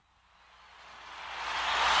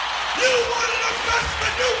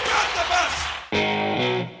you got the best!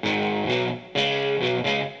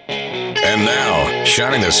 And now,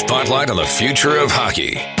 shining the spotlight on the future of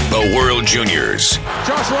hockey, the World Juniors.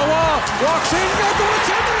 Joshua Wall walks in, got the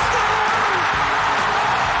one-timer,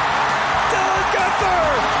 Dylan Gunther!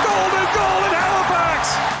 Golden goal in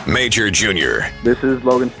Halifax! Major Junior. This is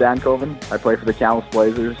Logan Stankoven. I play for the Kamloops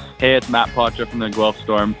Blazers. Hey, it's Matt Poitras from the Guelph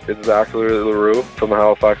Storm. This is Axel Leroux from the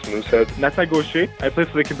Halifax Moosehead. Nathan Gaucher. I play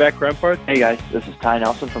for the Quebec Remparts. Hey guys, this is Ty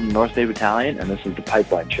Nelson from the North Bay Battalion, and this is the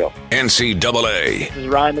Pipeline Show. NCAA. This is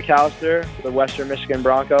Ryan McAllister for the Western Michigan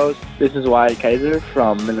Broncos. This is Wyatt Kaiser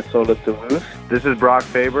from Minnesota Duluth. This is Brock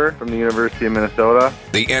Faber from the University of Minnesota.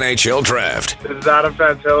 The NHL Draft. This is Adam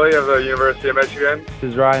Fantilli of the University of Michigan.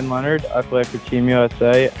 This is Ryan Leonard. I play for Team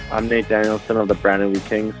USA. I'm Nate Danielson of the Brandon Wheat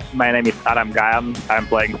Kings. My name is Adam Guyam. I'm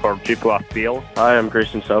playing for Chippewa Steel. Hi, I'm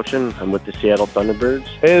Christian Sochin. I'm with the Seattle Thunderbirds.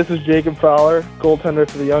 Hey, this is Jacob Fowler, goaltender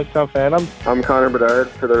for the Youngstown Phantoms. I'm Connor Bedard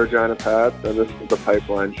for the Regina Pats, and this is the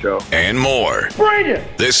Pipeline Show. And more. Bring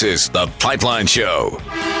it! This is the Pipeline Show.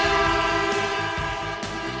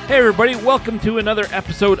 Hey everybody, welcome to another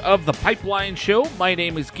episode of The Pipeline Show. My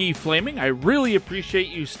name is Guy Flaming. I really appreciate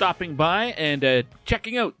you stopping by and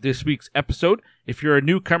checking out this week's episode. If you're a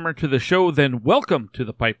newcomer to the show, then welcome to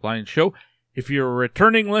The Pipeline Show. If you're a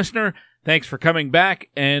returning listener, thanks for coming back.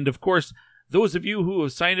 And of course, those of you who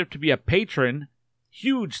have signed up to be a patron,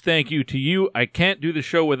 huge thank you to you. I can't do the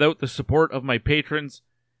show without the support of my patrons.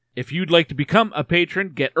 If you'd like to become a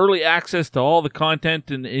patron, get early access to all the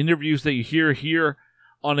content and interviews that you hear here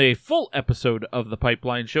on a full episode of The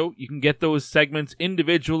Pipeline Show. You can get those segments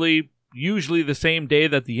individually, usually the same day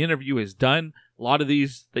that the interview is done. A lot of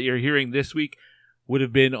these that you're hearing this week would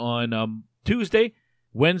have been on Tuesday,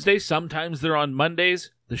 Wednesday. Sometimes they're on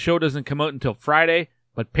Mondays. The show doesn't come out until Friday,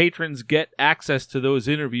 but patrons get access to those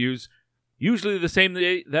interviews usually the same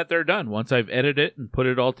day that they're done, once I've edited it and put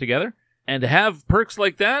it all together. And to have perks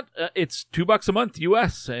like that, it's $2 a month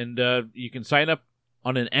US, and you can sign up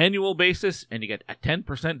on an annual basis, and you get a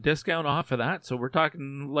 10% discount off of that. So we're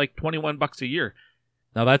talking like $21 a year.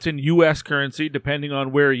 Now that's in U.S. currency, depending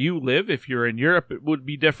on where you live. If you're in Europe, it would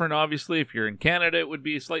be different, obviously. If you're in Canada, it would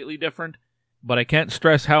be slightly different. But I can't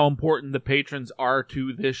stress how important the patrons are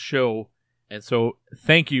to this show. And so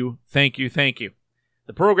thank you, thank you, thank you.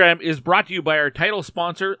 The program is brought to you by our title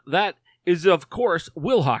sponsor. That is, of course,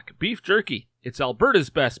 Wilhauk Beef Jerky. It's Alberta's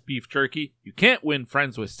best beef jerky. You can't win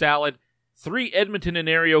friends with salad. 3 Edmonton and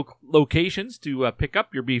area locations to pick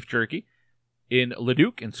up your beef jerky in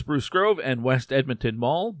Leduc and Spruce Grove and West Edmonton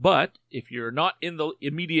Mall. But if you're not in the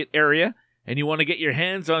immediate area and you want to get your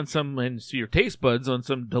hands on some, and see your taste buds on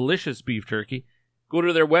some delicious beef jerky, go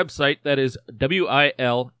to their website. That is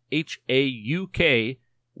WILHAUK,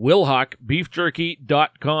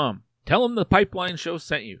 WilhaukBeefJerky.com. Tell them the Pipeline Show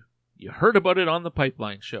sent you. You heard about it on the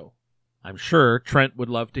Pipeline Show. I'm sure Trent would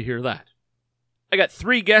love to hear that. I got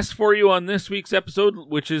 3 guests for you on this week's episode,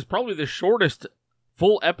 which is probably the shortest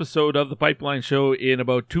full episode of the Pipeline Show in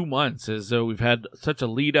about 2 months, as we've had such a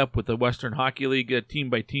lead-up with the Western Hockey League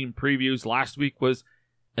team-by-team previews. Last week was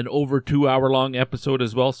an over 2-hour-long episode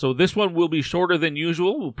as well, so this one will be shorter than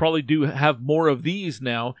usual. We'll probably have more of these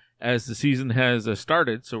now as the season has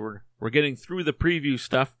started, so we're getting through the preview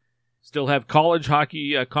stuff. Still have college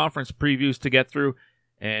hockey conference previews to get through,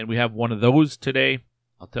 and we have one of those today.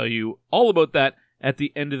 I'll tell you all about that at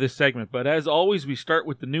the end of this segment. But as always, we start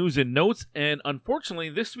with the news and notes. And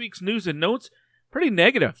unfortunately, this week's news and notes, pretty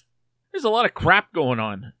negative. There's a lot of crap going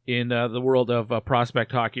on in the world of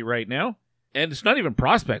prospect hockey right now. And it's not even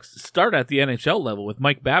prospects. Start at the NHL level with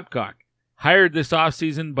Mike Babcock. Hired this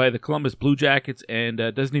offseason by the Columbus Blue Jackets and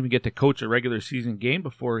doesn't even get to coach a regular season game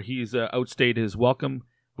before he's outstayed his welcome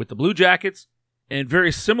with the Blue Jackets. And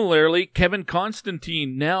very similarly, Kevin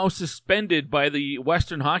Constantine now suspended by the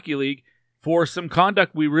Western Hockey League for some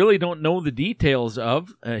conduct we really don't know the details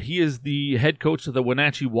of. He is the head coach of the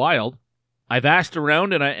Wenatchee Wild. I've asked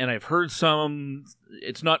around and I've heard some.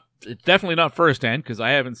 It's definitely not firsthand because I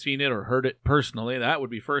haven't seen it or heard it personally. That would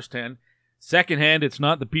be firsthand. Secondhand, it's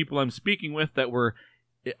not the people I'm speaking with that were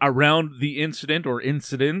around the incident or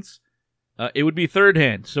incidents. It would be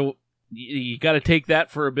thirdhand. So you got to take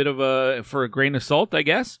that for a bit of a grain of salt, I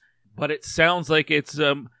guess. But it sounds like it's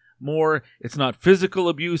more. It's not physical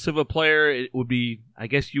abuse of a player. It would be, I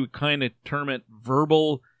guess you would kind of term it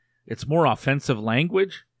verbal. It's more offensive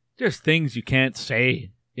language. Just things you can't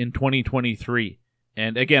say in 2023.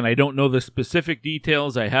 And again, I don't know the specific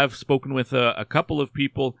details. I have spoken with a couple of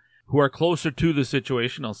people who are closer to the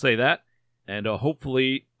situation. I'll say that. And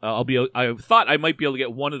hopefully, I thought I might be able to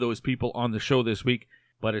get one of those people on the show this week.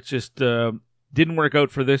 But it just didn't work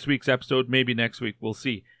out for this week's episode. Maybe next week. We'll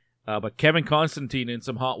see. but Kevin Constantine in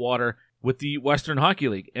some hot water with the Western Hockey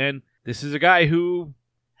League. And this is a guy who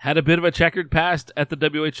had a bit of a checkered past at the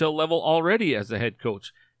WHL level already as a head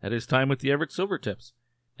coach at his time with the Everett Silvertips.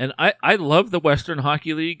 And I love the Western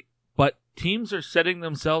Hockey League, but teams are setting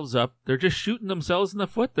themselves up. They're just shooting themselves in the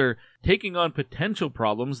foot. They're taking on potential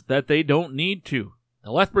problems that they don't need to.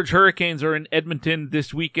 The Lethbridge Hurricanes are in Edmonton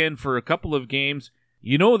this weekend for a couple of games.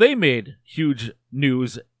 You know they made huge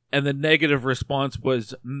news, and the negative response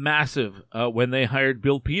was massive when they hired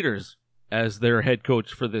Bill Peters as their head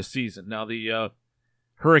coach for this season. Now the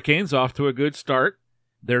Hurricanes off to a good start.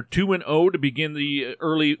 They're 2-0 to begin the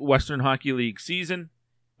early Western Hockey League season,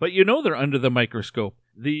 but you know they're under the microscope.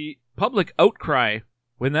 The public outcry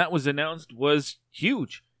when that was announced was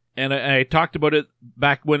huge, and I talked about it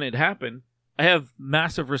back when it happened. I have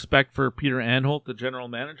massive respect for Peter Anholt, the general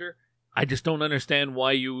manager. I just don't understand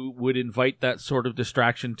why you would invite that sort of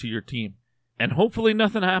distraction to your team. And hopefully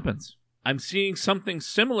nothing happens. I'm seeing something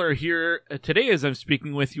similar here today as I'm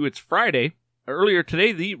speaking with you. It's Friday. Earlier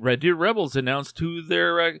today, the Red Deer Rebels announced who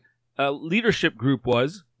their leadership group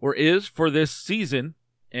was or is for this season,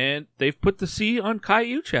 and they've put the C on Kai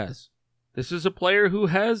Uchas. This is a player who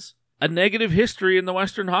has a negative history in the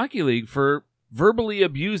Western Hockey League for verbally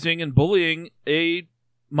abusing and bullying a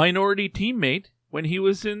minority teammate when he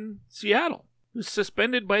was in Seattle. He was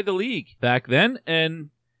suspended by the league back then,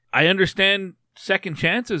 and I understand second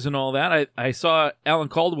chances and all that. I saw Alan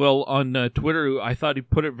Caldwell on Twitter. I thought he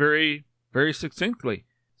put it very, very succinctly.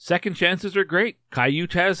 Second chances are great. Kai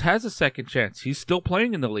Uchas has a second chance. He's still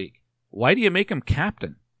playing in the league. Why do you make him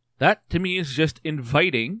captain? That, to me, is just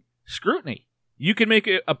inviting scrutiny. You can make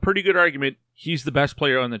a pretty good argument he's the best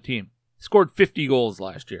player on the team. Scored 50 goals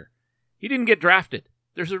last year. He didn't get drafted.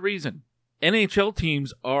 There's a reason. NHL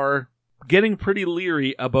teams are getting pretty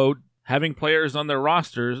leery about having players on their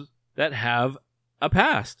rosters that have a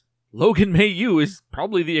past. Logan Mailloux is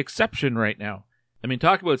probably the exception right now. I mean,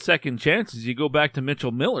 talk about second chances. You go back to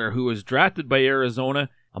Mitchell Miller, who was drafted by Arizona,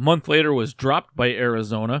 a month later was dropped by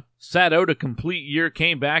Arizona, sat out a complete year,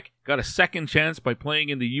 came back, got a second chance by playing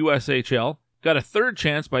in the USHL, got a third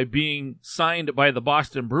chance by being signed by the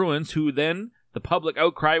Boston Bruins, who then, the public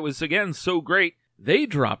outcry was again so great, they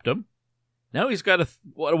dropped him. Now he's got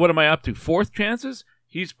what am I up to, fourth chances?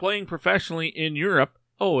 He's playing professionally in Europe.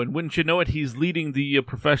 Oh, and wouldn't you know it, he's leading the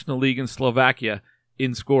professional league in Slovakia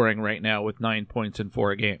in scoring right now with 9 points in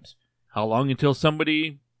 4 games. How long until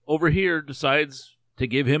somebody over here decides to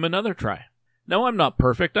give him another try? Now, I'm not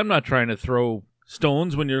perfect. I'm not trying to throw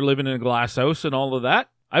stones when you're living in a glass house and all of that.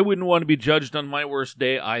 I wouldn't want to be judged on my worst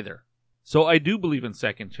day either. So I do believe in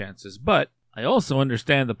second chances, but I also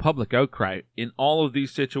understand the public outcry in all of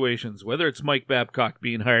these situations, whether it's Mike Babcock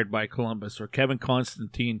being hired by Columbus or Kevin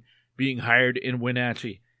Constantine being hired in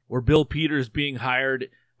Wenatchee, or Bill Peters being hired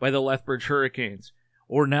by the Lethbridge Hurricanes,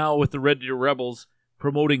 or now with the Red Deer Rebels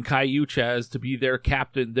promoting Kai Uchas to be their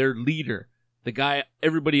captain, their leader, the guy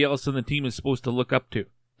everybody else on the team is supposed to look up to.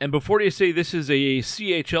 And before you say this is a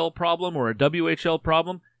CHL problem or a WHL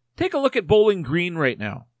problem, take a look at Bowling Green right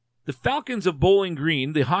now. The Falcons of Bowling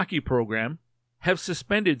Green, the hockey program, have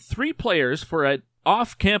suspended 3 players for an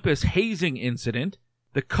off-campus hazing incident.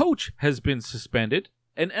 The coach has been suspended.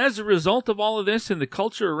 And as a result of all of this and the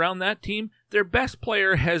culture around that team, their best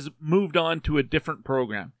player has moved on to a different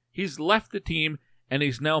program. He's left the team, and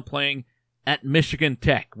he's now playing at Michigan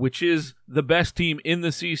Tech, which is the best team in the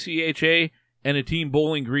CCHA, and a team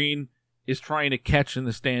Bowling Green is trying to catch in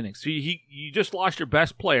the standings. So you just lost your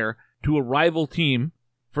best player to a rival team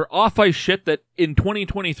for off-ice shit that in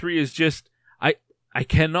 2023 is just, I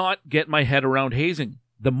cannot get my head around hazing.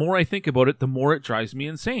 The more I think about it, the more it drives me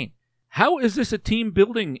insane. How is this a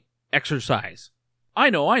team-building exercise? I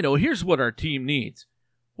know, here's what our team needs.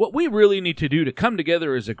 What we really need to do to come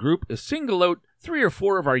together as a group is single out 3 or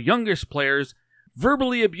 4 of our youngest players,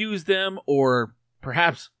 verbally abuse them, or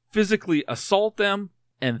perhaps physically assault them,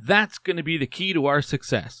 and that's going to be the key to our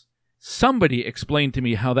success. Somebody explain to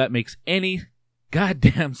me how that makes any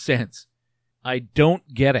goddamn sense. I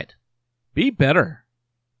don't get it. Be better.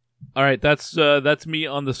 All right, that's me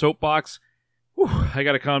on the soapbox. Whew, I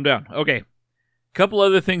got to calm down. Okay, couple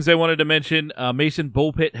other things I wanted to mention. Mason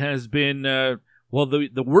Bulpitt has been, the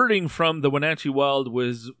wording from the Wenatchee Wild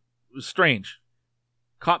was strange.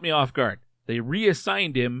 Caught me off guard. They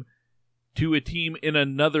reassigned him to a team in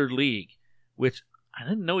another league, which I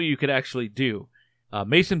didn't know you could actually do.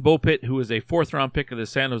 Mason Bulpitt, who was a 4th-round pick of the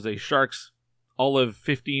San Jose Sharks all of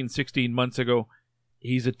 15, 16 months ago,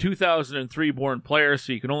 he's a 2003-born player,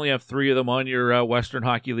 so you can only have 3 of them on your Western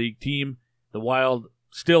Hockey League team. The Wild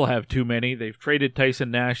still have too many. They've traded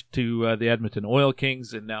Tyson Nash to the Edmonton Oil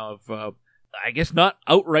Kings and now have I guess not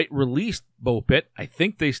outright released Bo Pitt. I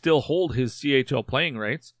think they still hold his CHL playing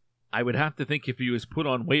rights. I would have to think if he was put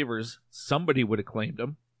on waivers, somebody would have claimed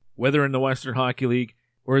him, whether in the Western Hockey League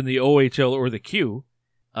or in the OHL or the Q.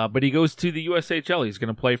 But he goes to the USHL. He's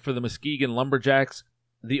going to play for the Muskegon Lumberjacks.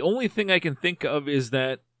 The only thing I can think of is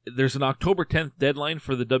that there's an October 10th deadline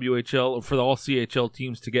for the WHL, for the all CHL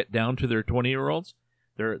teams to get down to their 20-year-olds.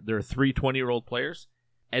 There are 3 20-year-old players.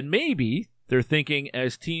 And maybe they're thinking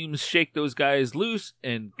as teams shake those guys loose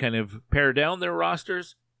and kind of pare down their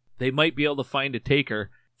rosters, they might be able to find a taker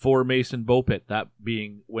for Mason Beaupit, that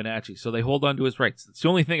being Wenatchee. So they hold on to his rights. It's the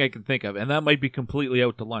only thing I can think of, and that might be completely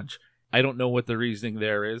out to lunch. I don't know what the reasoning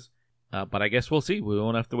there is, but I guess we'll see. We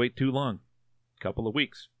won't have to wait too long. A couple of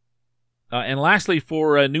weeks. And lastly,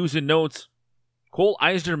 for news and notes, Cole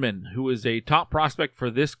Eiserman, who is a top prospect for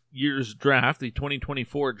this year's draft, the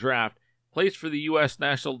 2024 draft, plays for the U.S.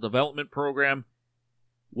 National Development Program,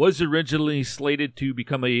 was originally slated to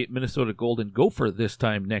become a Minnesota Golden Gopher this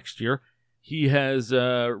time next year. He has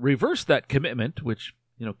reversed that commitment, which,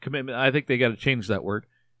 commitment, I think they got to change that word,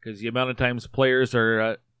 because the amount of times players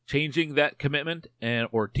are changing that commitment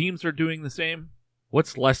or teams are doing the same.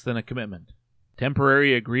 What's less than a commitment?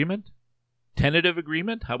 Temporary agreement? Tentative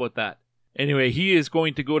agreement? How about that? Anyway, he is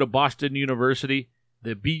going to go to Boston University.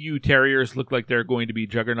 The BU Terriers look like they're going to be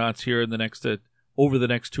juggernauts here in the next over the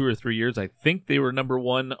next 2 or 3 years. I think they were number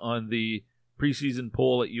 1 on the preseason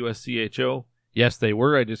poll at USCHO. Yes, they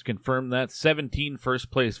were. I just confirmed that. 17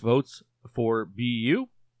 first-place votes for BU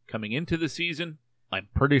coming into the season. I'm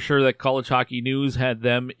pretty sure that College Hockey News had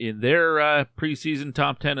them in their preseason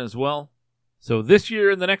top 10 as well. So this year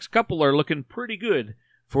and the next couple are looking pretty good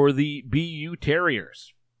for the BU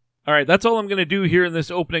Terriers. All right, that's all I'm going to do here in this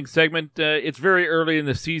opening segment. It's very early in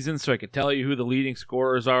the season, so I could tell you who the leading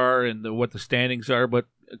scorers are and what the standings are, but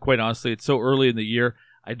quite honestly, it's so early in the year,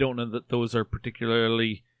 I don't know that those are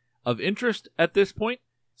particularly of interest at this point.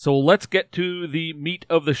 So let's get to the meat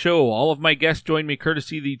of the show. All of my guests join me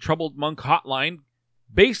courtesy the Troubled Monk Hotline,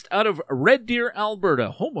 based out of Red Deer,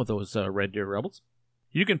 Alberta, home of those Red Deer Rebels.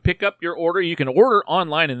 You can pick up your order. You can order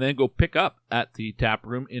online and then go pick up at the tap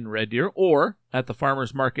room in Red Deer or at the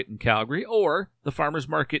Farmers Market in Calgary or the Farmers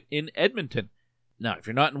Market in Edmonton. Now, if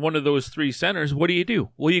you're not in one of those 3 centers, what do?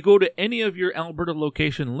 Well, you go to any of your Alberta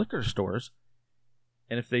location liquor stores,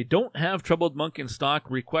 and if they don't have Troubled Monk in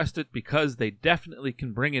stock, request it because they definitely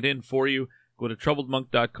can bring it in for you. Go to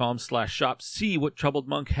troubledmonk.com/shop. See what Troubled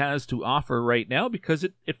Monk has to offer right now because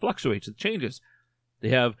it fluctuates. It changes. They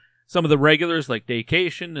have some of the regulars like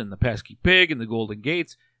Daycation and the Pesky Pig and the Golden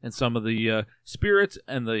Gates, and some of the spirits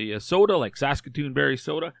and the soda like Saskatoon Berry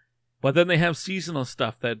Soda. But then they have seasonal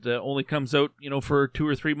stuff that only comes out, for 2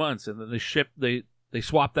 or 3 months, and then they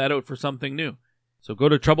swap that out for something new. So go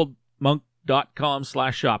to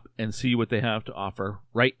troubledmonk.com/shop and see what they have to offer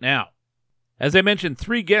right now. As I mentioned,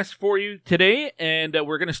 3 guests for you today, and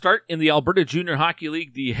we're going to start in the Alberta Junior Hockey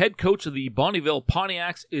League. The head coach of the Bonnyville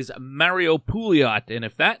Pontiacs is Mario Pouliot, and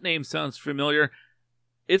if that name sounds familiar,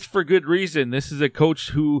 it's for good reason. This is a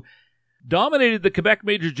coach who dominated the Quebec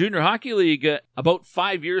Major Junior Hockey League about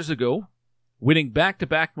 5 years ago, winning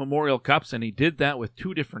back-to-back Memorial Cups, and he did that with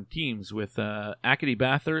 2 different teams, with Acadie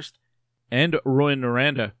Bathurst and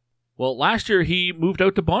Rouyn-Noranda. Well, last year he moved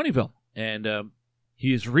out to Bonnyville, and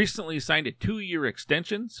he has recently signed a 2-year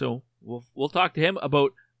extension, so we'll talk to him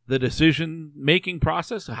about the decision-making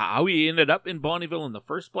process, how he ended up in Bonnyville in the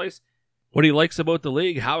first place, what he likes about the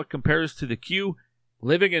league, how it compares to the Q,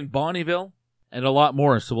 living in Bonnyville, and a lot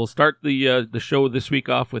more. So we'll start the show this week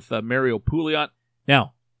off with Mario Pouliot.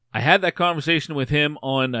 Now, I had that conversation with him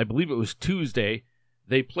on, I believe it was Tuesday.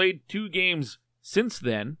 They played 2 games since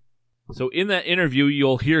then. So in that interview,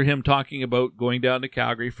 you'll hear him talking about going down to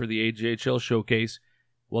Calgary for the AJHL showcase.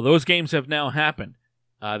 Well, those games have now happened.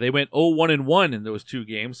 They went 0-1-1 in those 2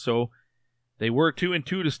 games, so they were 2-2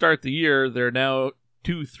 to start the year. They're now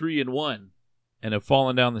 2-3-1 and have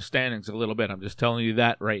fallen down the standings a little bit. I'm just telling you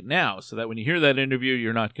that right now so that when you hear that interview,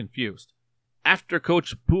 you're not confused. After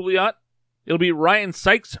Coach Pouliot, it'll be Ryan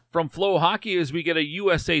Sikes from Flo Hockey as we get a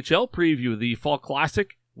USHL preview. The Fall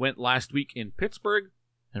Classic went last week in Pittsburgh,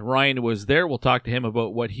 and Ryan was there. We'll talk to him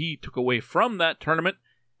about what he took away from that tournament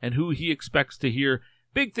and who he expects to hear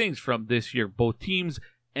big things from this year, both teams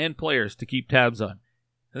and players to keep tabs on.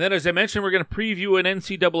 And then, as I mentioned, we're going to preview an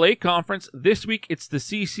NCAA conference. This week, it's the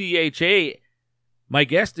CCHA. My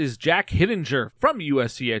guest is Jack Hittinger from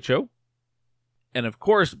USCHO. And, of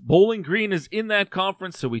course, Bowling Green is in that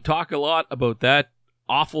conference, so we talk a lot about that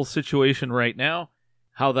awful situation right now,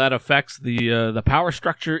 how that affects the power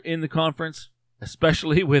structure in the conference,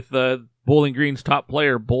 especially with Bowling Green's top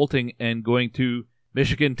player bolting and going to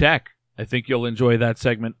Michigan Tech. I think you'll enjoy that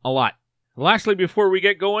segment a lot. Lastly, before we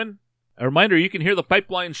get going, a reminder, you can hear the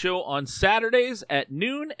Pipeline Show on Saturdays at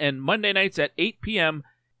noon and Monday nights at 8 p.m.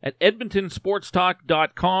 at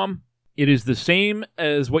edmontonsportstalk.com. It is the same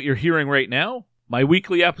as what you're hearing right now. My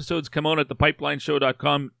weekly episodes come out at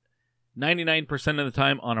thepipelineshow.com 99% of the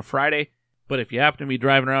time on a Friday. But if you happen to be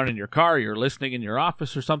driving around in your car, you're listening in your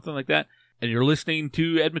office or something like that, and you're listening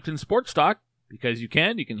to Edmonton Sports Talk, because you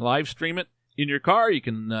can live stream it in your car. You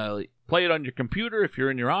can play it on your computer if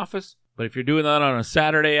you're in your office. But if you're doing that on a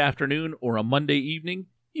Saturday afternoon or a Monday evening,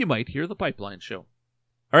 you might hear the Pipeline Show.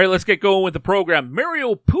 All right, let's get going with the program.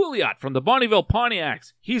 Mario Pouliot from the Bonnyville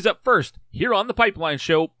Pontiacs. He's up first here on the Pipeline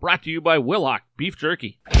Show, brought to you by Wilhock Beef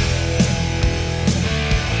Jerky.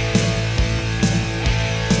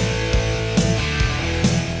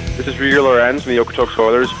 This is Rieger Lorenz from the Okotoks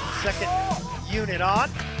Oilers. Second unit on.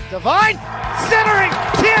 Devine, centering,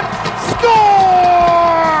 tip,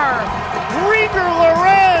 score! Rieger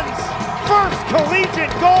Lorenz, first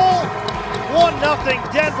collegiate goal,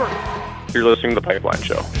 1-0 Denver. You're listening to The Pipeline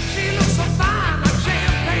Show. She looks so fine, like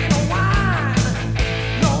champagne or wine.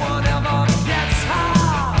 No one ever gets her.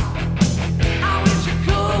 I wish you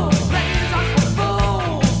could raise us for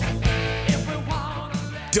fools. If we wanna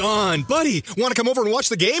let Don, buddy, want to come over and watch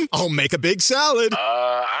the game? I'll make a big salad.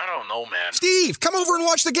 I don't know, man. Steve, come over and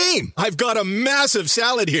watch the game. I've got a massive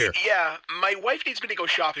salad here. Yeah, my wife needs me to go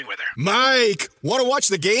shopping with her. Mike, want to watch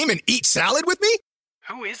the game and eat salad with me?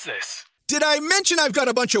 Who is this? Did I mention I've got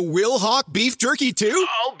a bunch of Wilhock beef jerky too?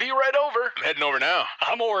 I'll be right over. I'm heading over now.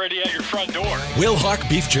 I'm already at your front door. Wilhock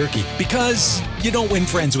Beef Jerky, because you don't win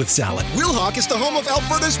friends with salad. Wilhock is the home of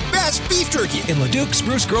Alberta's best beef jerky. In Leduc,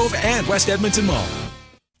 Spruce Grove, and West Edmonton Mall.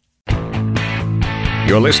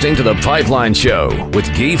 You're listening to The Pipeline Show with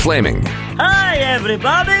Guy Flaming. Hi,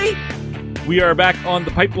 everybody. We are back on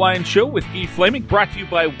The Pipeline Show with Guy Flaming, brought to you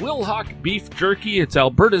by Wilhock Beef Jerky. It's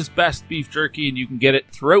Alberta's best beef jerky, and you can get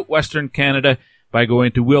it throughout Western Canada by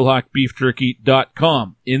going to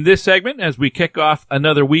wilhockbeefjerky.com. In this segment, as we kick off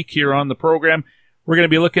another week here on the program, we're going to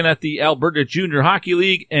be looking at the Alberta Junior Hockey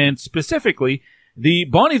League, and specifically the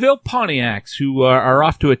Bonnyville Pontiacs, who are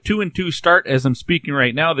off to a 2-2 start as I'm speaking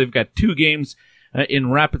right now. They've got 2 games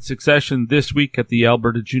in rapid succession this week at the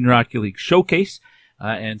Alberta Junior Hockey League Showcase.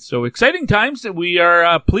 And so exciting times that we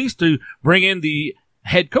are pleased to bring in the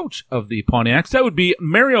head coach of the Pontiacs. That would be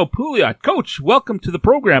Mario Pouliot. Coach, welcome to the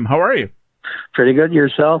program. How are you? Pretty good.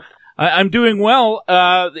 Yourself? I'm doing well.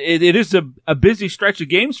 It is a busy stretch of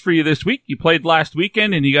games for you this week. You played last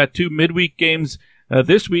weekend and you got 2 midweek games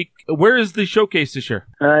this week. Where is the showcase this year?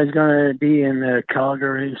 It's going to be in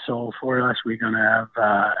Calgary. So for us, we're going to have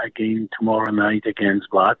a game tomorrow night against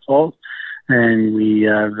Blackfall. And we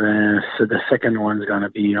have, so the second one's going to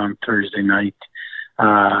be on Thursday night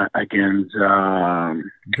against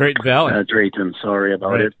Drayton Valley. Drayton, sorry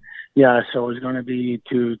about it. Yeah, so it's going to be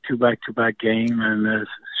two back-to-back game, and the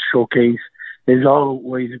showcase is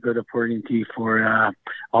always a good opportunity for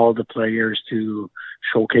all the players to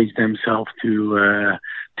showcase themselves to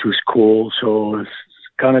school. So it's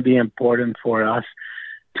going to be important for us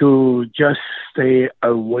to just stay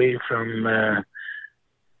away from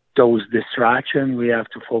those distractions. We have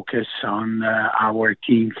to focus on our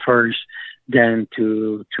team first, then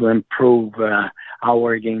to improve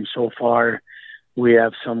our game. So far, we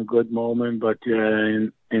have some good moments, but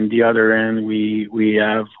in the other end,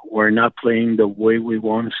 we're not playing the way we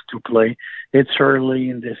want to play. It's early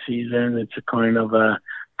in the season. It's a kind of a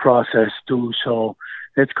process too. So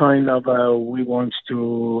it's kind of we want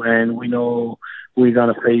to, and we know we're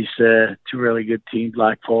going to face 2 really good teams.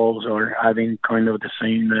 Black Falls are having kind of the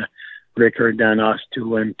same record than us,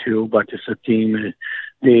 2-2, but it's a team,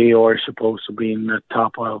 they are supposed to be in the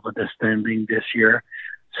top of the standing this year.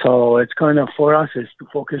 So it's kind of, for us, is to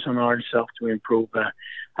focus on ourselves to improve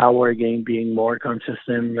our game, being more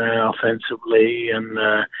consistent offensively and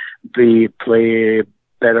play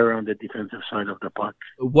better on the defensive side of the puck.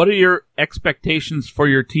 What are your expectations for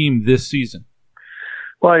your team this season?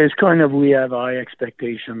 Well, it's kind of, we have high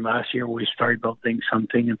expectation. Last year we started building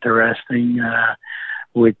something interesting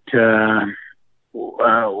with all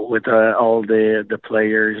the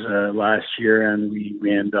players last year, and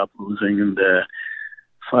we end up losing in the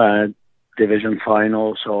division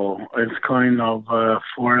final. So it's kind of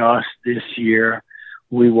for us this year,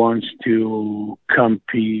 we want to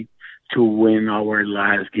compete to win our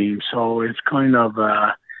last game. So it's kind of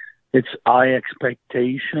it's high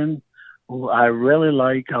expectation. I really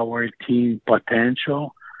like our team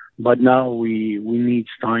potential, but now we need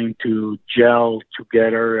time to gel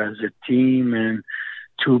together as a team and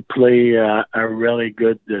to play a really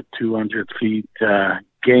good 200 feet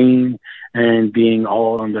game and being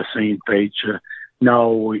all on the same page.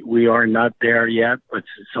 No, we are not there yet, but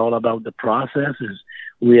it's all about the process.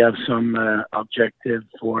 We have some objective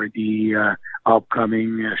for the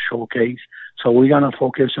upcoming showcase. So we're going to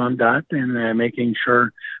focus on that and making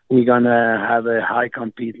sure we're going to have a high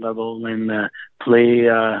compete level and play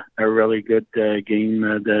a really good game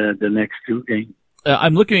the next two games.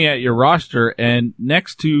 I'm looking at your roster, and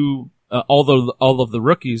next to all of the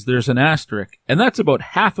rookies, there's an asterisk, and that's about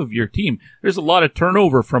half of your team. There's a lot of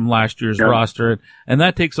turnover from last year's roster, and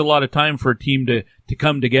that takes a lot of time for a team to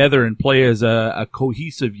come together and play as a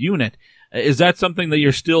cohesive unit. Is that something that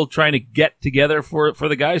you're still trying to get together for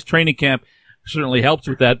the guys? Training camp certainly helps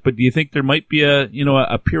with that, but do you think there might be a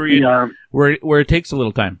period where it takes a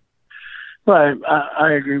little time? Well,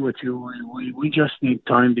 I agree with you. We just need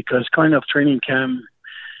time because kind of training camp,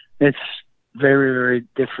 it's very, very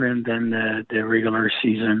different than the regular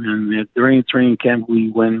season. And during training camp, we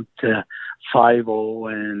went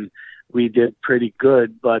 5-0 and we did pretty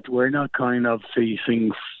good, but we're not kind of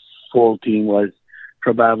facing full team. Was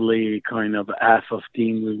probably kind of half of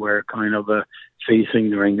team we were kind of facing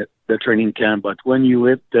during the training camp. But when you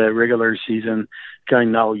hit the regular season,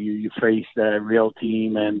 kind of you face the real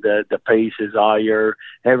team and the pace is higher,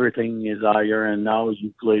 everything is higher, and now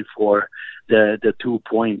you play for the 2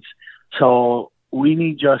 points. So we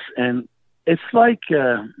need and it's like,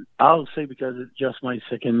 I'll say because it's just my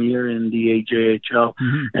second year in the AJHL,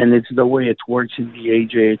 and it's the way it works in the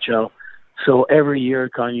AJHL. So every year,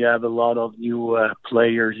 you have a lot of new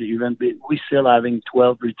players. We still having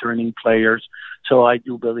 12 returning players. So I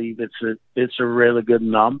do believe it's a really good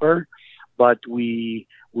number, but we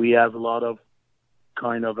have a lot of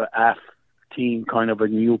kind of a half team, kind of a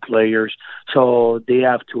new players. So they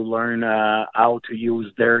have to learn how to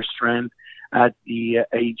use their strength at the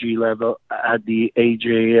AG level, at the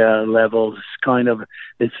AJ levels.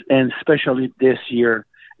 And especially this year,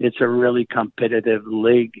 it's a really competitive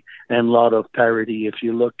league and a lot of parity. If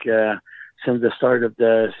you look since the start of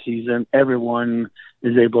the season, everyone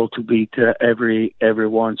is able to beat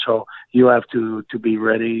everyone. So you have to be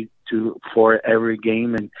ready for every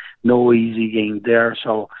game, and no easy game there.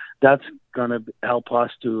 So that's gonna help us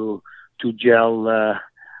to gel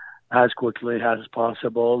as quickly as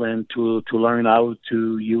possible and to learn how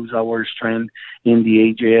to use our strength in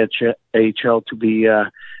the AJHL to be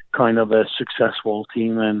kind of a successful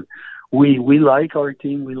team. And we like our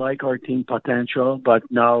team, potential, but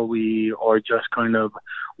now we are just kind of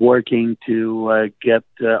working to get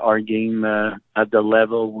our game at the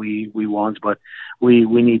level we want. But we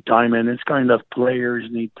need time, and it's kind of players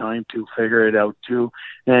need time to figure it out too.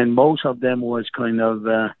 And most of them was kind of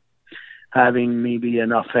having maybe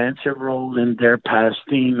an offensive role in their past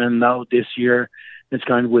team, and now this year it's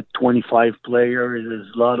kind of with 25 players.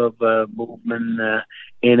 There's a lot of movement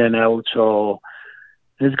in and out, so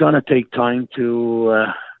it's gonna take time to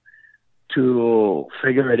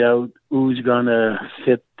figure it out who's gonna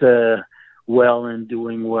fit well and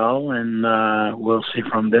doing well, and we'll see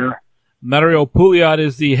from there. Mario Pouliot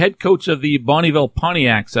is the head coach of the Bonnyville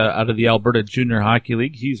Pontiacs out of the Alberta Junior Hockey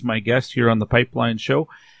League. He's my guest here on the Pipeline Show.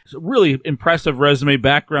 It's a really impressive resume,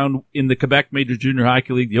 background in the Quebec Major Junior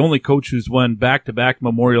Hockey League, the only coach who's won back-to-back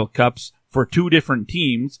Memorial Cups for two different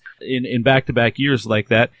teams in back-to-back years like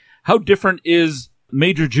that. How different is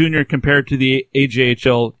Major Junior compared to the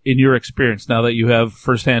AJHL in your experience now that you have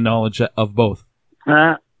firsthand knowledge of both?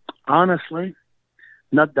 Honestly,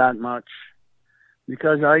 not that much,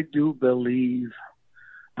 because I do believe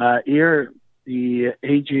here the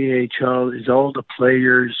AJHL is all the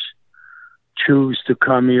players choose to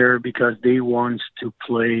come here because they want to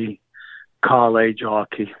play college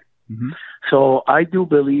hockey. So I do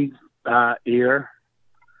believe here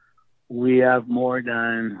we have more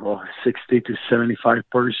than 60 to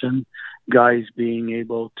 75% guys being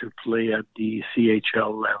able to play at the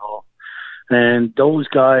CHL level. And those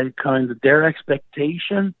guys, kind of their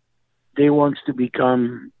expectation, they want to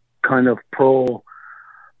become kind of pro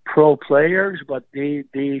players, but they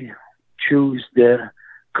choose the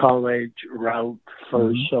college route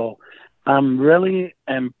first. So I'm really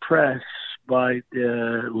impressed by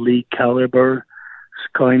the league caliber.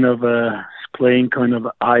 It's kind of playing kind of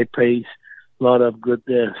high pace, a lot of good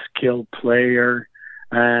skilled player,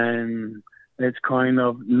 and it's kind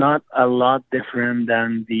of not a lot different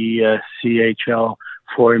than the CHL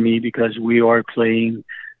for me, because we are playing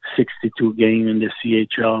 62 game in the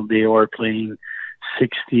CHL. They are playing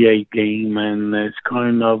 68 game, and it's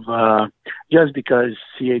kind of just because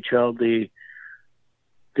CHL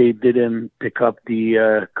they didn't pick up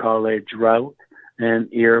the college route, and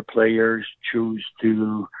here players choose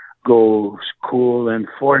to go school. And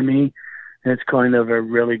for me, it's kind of a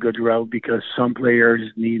really good route because some players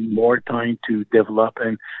need more time to develop.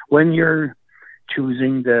 And when you're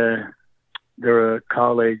choosing the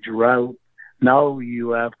college route, now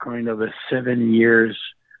you have kind of a 7 years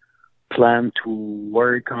plan to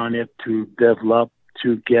work on it, to develop,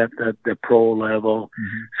 to get at the pro level.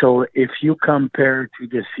 Mm-hmm. So if you compare to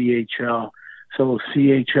the CHL, so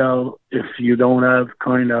CHL, if you don't have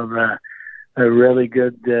kind of a really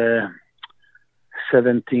good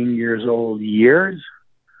 17 years old years,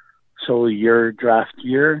 so your draft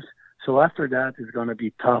years, so after that it's going to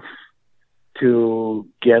be tough to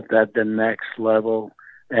get at the next level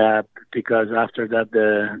because after that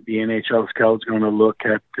the NHL scout's going to look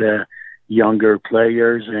at younger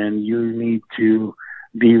players, and you need to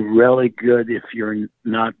be really good if you're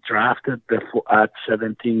not drafted before at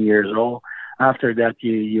 17 years old. After that,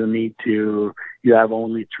 you have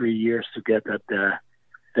only 3 years to get at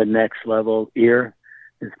the next level here.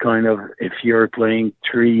 It's kind of, if you're playing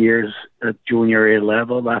 3 years at junior A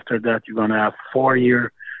level, after that you're going to have 4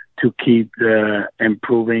 years to keep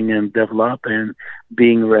improving and develop and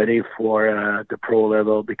being ready for the pro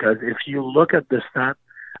level. Because if you look at the stat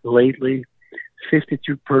lately,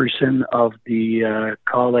 52% of the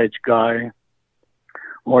college guy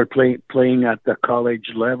or playing at the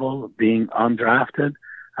college level being undrafted.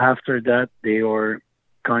 After that, they are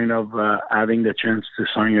kind of having the chance to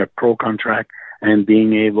sign a pro contract and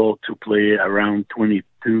being able to play around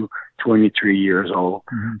 22, 23 years old.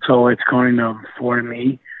 Mm-hmm. So it's kind of, for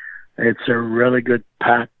me, it's a really good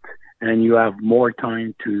path, and you have more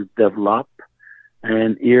time to develop.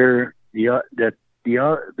 And here, the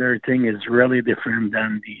other thing is really different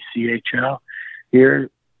than the CHL. Here,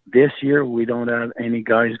 this year, we don't have any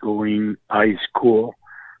guys going high school.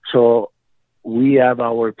 So we have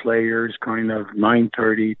our players kind of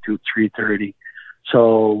 9:30 to 3:30.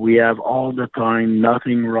 So we have all the time,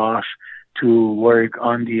 nothing rush to work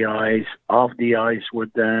on the ice, off the ice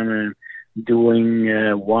with them, and doing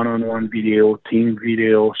one-on-one video, team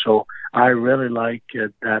video. So I really like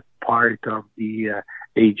that part of the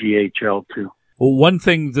AJHL too. Well, one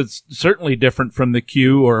thing that's certainly different from the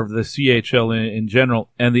Q or the CHL in general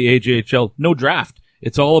and the AJHL, no draft.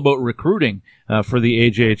 It's all about recruiting for the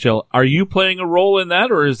AJHL. Are you playing a role in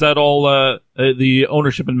that, or is that all the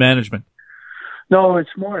ownership and management? No,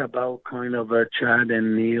 it's more about kind of Chad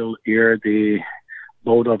and Neil here.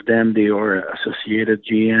 Both of them, they are associated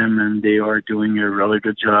GM, and they are doing a really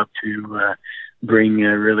good job to bring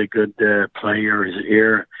really good players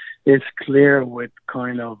here. It's clear with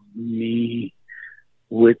kind of me,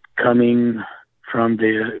 with coming from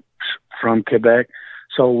Quebec.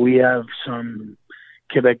 So we have some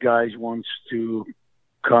Quebec guys wants to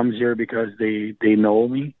come here because they know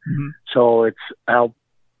me. Mm-hmm. So it's help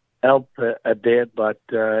a bit, but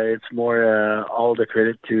it's more all the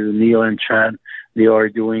credit to Neil and Chad. They are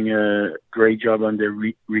doing a great job on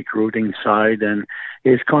the recruiting side, and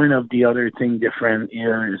it's kind of the other thing different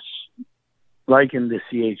here is, like in the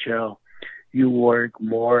CHL, you work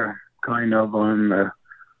more kind of on a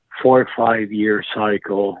 4 or 5 year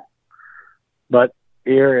cycle, but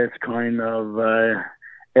here it's kind of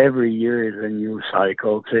every year is a new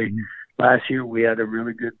cycle. Say last year we had a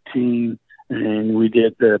really good team and we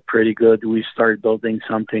did pretty good. We started building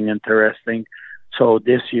something interesting. So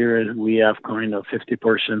this year we have kind of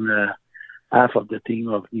 50%, half of the team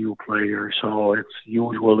of new players. So it's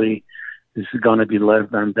usually, this is going to be less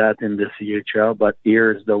than that in the CHL, but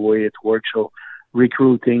here is the way it works. So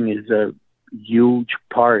recruiting is a huge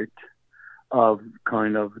part of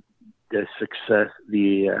kind of the success,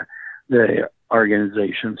 the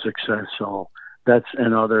organization success. So that's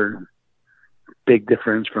another big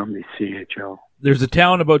difference from the CHL. There's a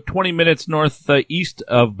town about 20 minutes northeast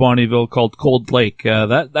of Bonnyville called Cold Lake.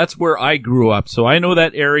 That's where I grew up, so I know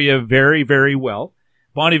that area very, very well.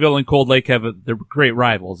 Bonnyville and Cold Lake they're great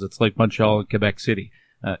rivals. It's like Montreal and Quebec City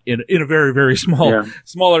in a very, very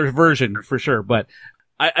smaller version for sure. But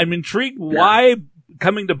I'm intrigued why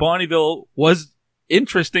coming to Bonnyville was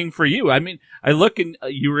interesting for you. I mean, I look and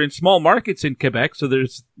you were in small markets in Quebec, so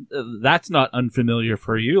that's not unfamiliar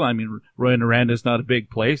for you. I mean, Rouyn-Noranda is not a big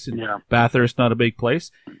place, and Bathurst not a big place.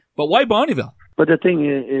 But why Bonnyville? But the thing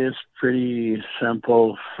is pretty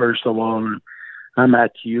simple. First of all, I'm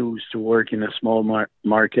not used to work in a small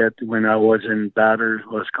market. When I was in Bathurst,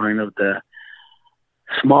 was kind of the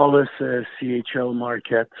smallest CHL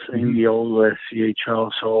markets in the old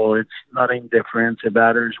CHL, so it's nothing different.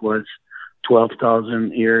 Bathurst was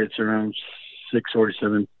 12,000 here. It's around 6,000 or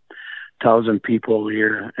 7,000 people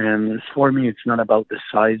here. And for me, it's not about the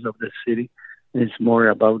size of the city. It's more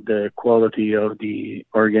about the quality of the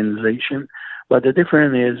organization. But the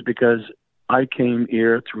difference is because I came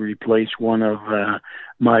here to replace one of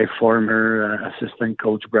my former assistant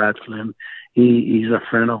coach, Brad Flynn. He's a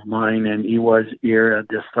friend of mine, and he was here at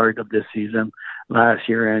the start of the season last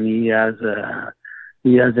year, and he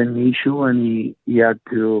has an issue, and he had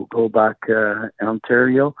to go back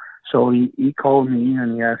Ontario. So he called me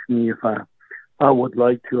and he asked me if I would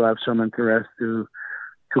like to have some interest to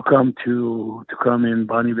come in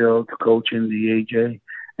Bonnyville to coach in the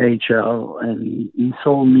AJHL, and he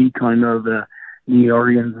sold me kind of the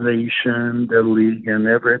organization, the league, and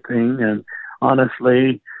everything. And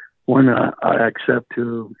honestly, when I accept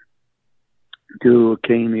to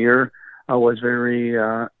came here, I was very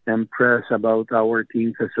impressed about our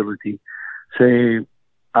team facility. Say,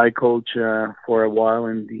 I coach for a while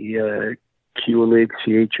in the Q League,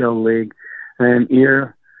 CHL League, and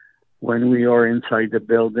here, when we are inside the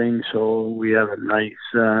building, so we have a nice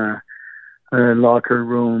locker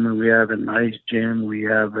room, we have a nice gym, we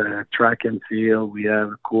have a track and field, we have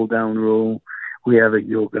a cool down room, we have a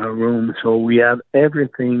yoga room. So we have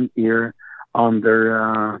everything here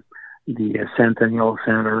under the Centennial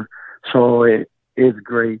Center. So it's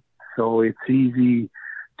great. So it's easy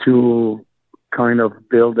to kind of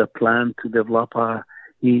build a plan to develop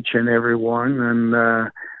each and every one,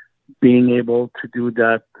 and being able to do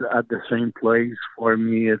that at the same place, for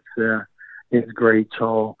me, it's great.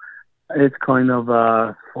 So it's kind of,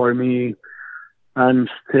 for me, I'm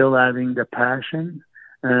still having the passion,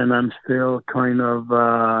 and I'm still kind of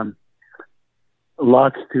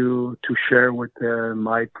lots to share with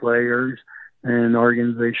my players and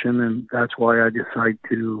organization, and that's why I decided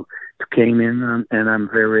to came in, and I'm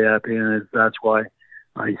very happy, and that's why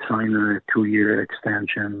I signed a 2-year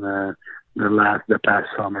extension the past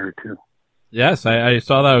summer too. Yes, I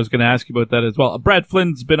saw that. I was going to ask you about that as well. Brad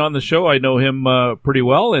Flynn's been on the show. I know him pretty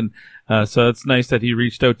well, and so it's nice that he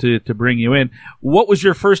reached out to bring you in. What was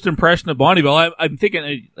your first impression of Bonnyville? I'm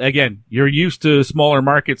thinking, again, you're used to smaller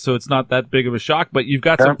markets, so it's not that big of a shock, but you've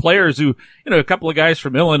got some players who, a couple of guys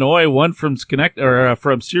from Illinois, one from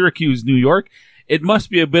from Syracuse, New York. It must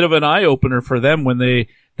be a bit of an eye-opener for them when they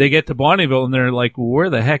get to Bonnyville and they're like, where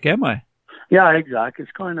the heck am I? Yeah, exactly.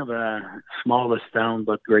 It's kind of a smallest town,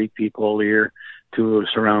 but great people here to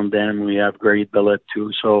surround them. We have great billet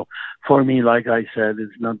too. So for me, like I said,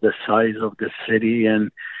 it's not the size of the city.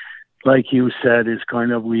 And like you said, it's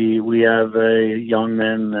kind of, we have a young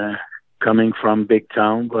men coming from big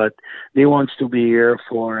town, but they wants to be here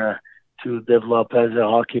for to develop as a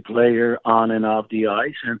hockey player on and off the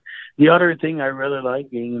ice. And the other thing I really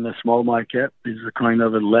like being in a small market is a kind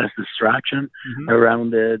of a less distraction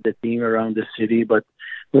around the team, around the city. But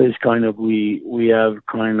it's kind of, we have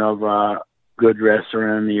kind of a good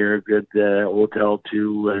restaurant here, good hotel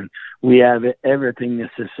too, and we have everything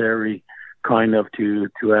necessary kind of to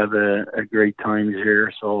have a great time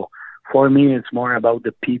here. So for me, it's more about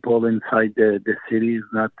the people inside the city. It's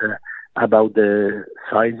not about the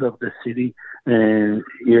size of the city. And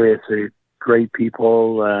here it's a great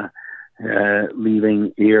people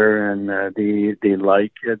living here, and they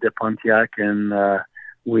like the Pontiac, and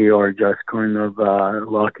we are just kind of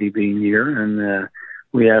lucky being here, and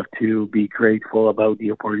we have to be grateful about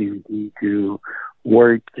the opportunity to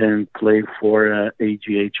work and play for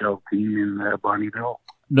AJHL team in Bonnyville.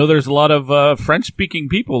 No, there's a lot of French-speaking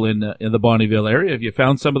people in the Bonnyville area. Have you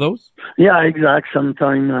found some of those? Yeah, exactly.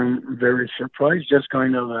 Sometimes I'm very surprised. Just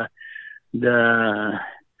kind of the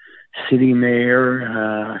city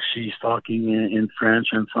mayor, she's talking in French,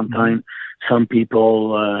 and sometimes some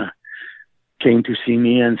people came to see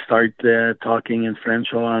me and start talking in French.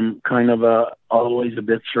 So I'm kind of always a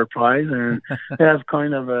bit surprised. And I have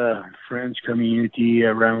kind of a French community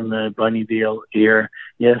around Bonnyville here.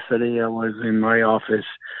 Yesterday I was in my office.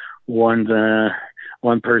 One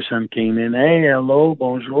person came in, hey, hello,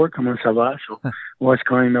 bonjour, comment ça va? So it was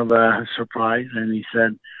kind of a surprise. And he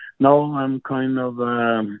said, no, I'm kind of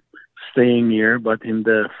staying here, but in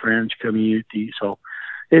the French community. So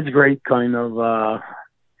it's great kind of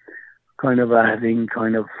having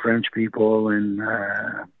kind of French people and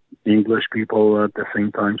English people at the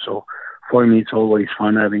same time. So for me, it's always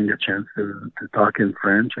fun having the chance to talk in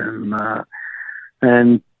French,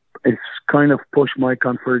 and it's kind of pushed my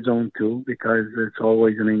comfort zone too, because it's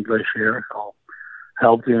always in English here. So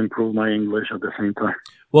help to improve my English at the same time.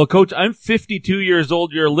 Well, Coach, I'm 52 years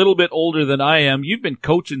old. You're a little bit older than I am. You've been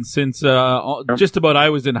coaching since just about I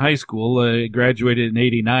was in high school. Graduated in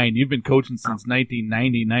 89. You've been coaching since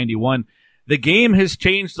 1990, 91. The game has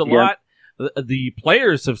changed a lot. The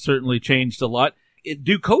players have certainly changed a lot.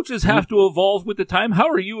 Do coaches have to evolve with the time? How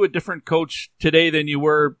are you a different coach today than you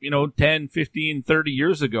were, 10, 15, 30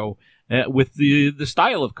 years ago with the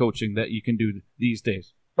style of coaching that you can do these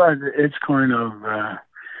days? but it's kind of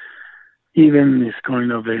even it's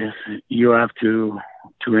kind of you have to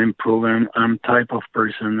improve. I'm type of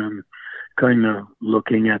person. I'm kind of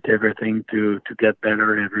looking at everything to get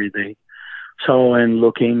better every day. So, and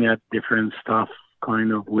looking at different stuff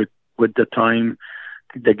kind of with the time,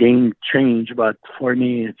 the game changed, but for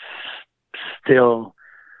me, it's still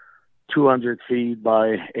 200 feet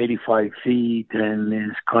by 85 feet, and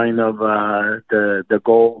it's kind of the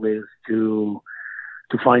goal is to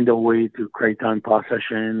find a way to create time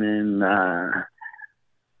possession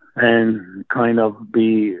and kind of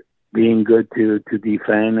being good to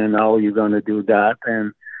defend, and how you're going to do that.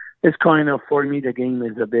 And it's kind of, for me, the game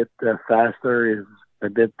is a bit faster, is a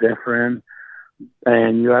bit different,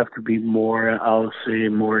 and you have to be more, I'll say,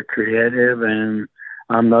 more creative. And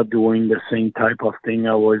I'm not doing the same type of thing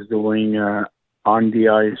I was doing on the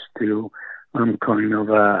ice too. I'm kind of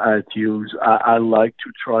at use. I like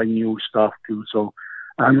to try new stuff too. So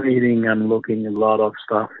I'm looking a lot of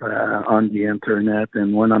stuff on the internet,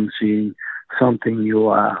 and when I'm seeing something new,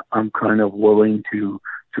 I'm kind of willing to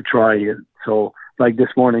try it. So like this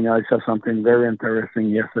morning, I saw something very interesting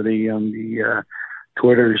yesterday on the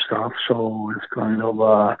Twitter stuff. So it's kind of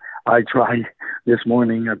I tried this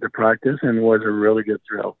morning at the practice, and it was a really good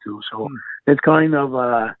drill too. So it's kind of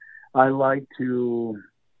I like to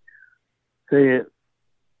say it.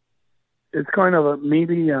 It's kind of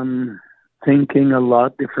maybe I'm thinking a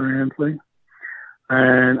lot differently,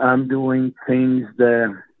 and I'm doing things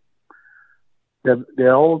that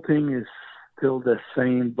the whole thing is still the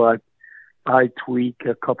same, but I tweak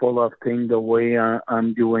a couple of things the way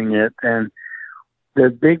I'm doing it. And the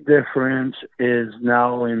big difference is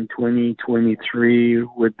now in 2023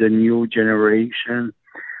 with the new generation,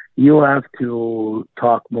 you have to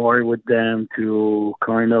talk more with them to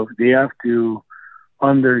kind of, they have to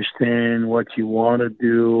understand what you want to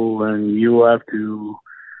do, and you have to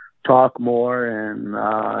talk more and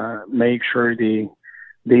make sure they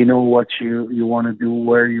know what you want to do,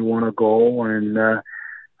 where you want to go.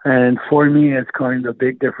 And for me, it's kind of a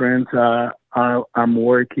big difference. I'm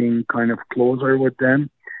working kind of closer with them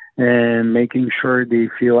and making sure they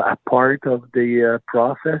feel a part of the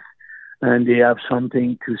process and they have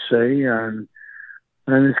something to say. And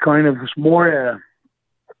it's kind of more,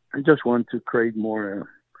 I just want to create more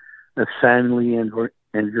a family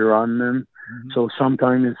environment. Mm-hmm. So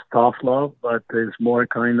sometimes it's tough love, but it's more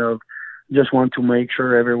kind of just want to make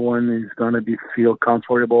sure everyone is going to feel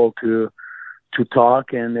comfortable to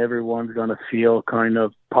talk, and everyone's going to feel kind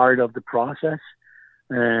of part of the process.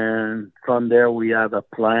 And from there, we have a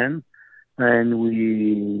plan, and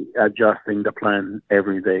we adjusting the plan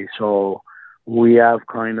every day. So we have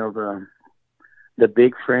kind of the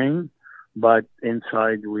big frame, but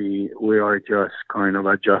inside we are just kind of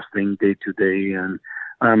adjusting day to day. And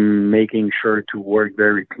I'm making sure to work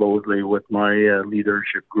very closely with my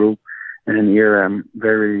leadership group. And here I'm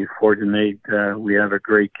very fortunate. We have a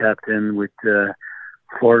great captain with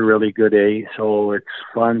 4 really good A's. So it's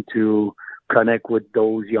fun to connect with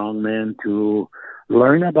those young men, to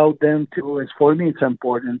learn about them too. As for me, it's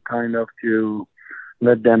important kind of to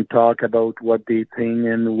let them talk about what they think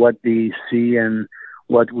and what they see and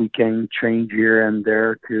what we can change here and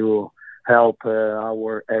there to help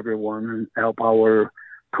everyone and help our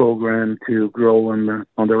program to grow on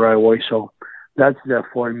the right way. So that's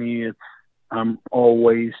for me. I'm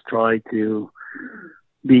always try to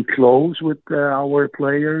be close with our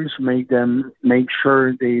players, make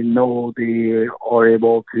sure they know they are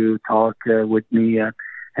able to talk with me at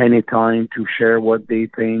any time to share what they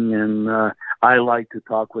think, and I like to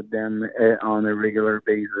talk with them on a regular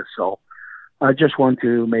basis. So I just want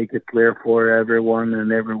to make it clear for everyone,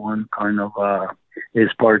 and everyone kind of is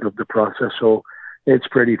part of the process. So it's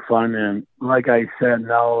pretty fun, and like I said,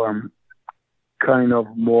 now I'm kind of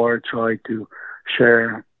more try to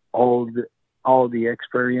share all the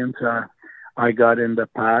experience I got in the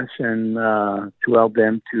past, and to help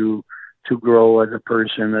them to grow as a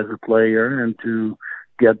person, as a player, and to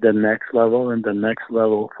get the next level. And the next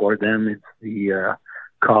level for them is the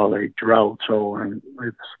college route. So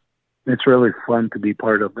it's really fun to be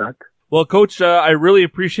part of that. Well, Coach, I really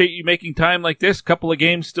appreciate you making time like this. Couple of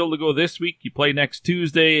games still to go this week. You play next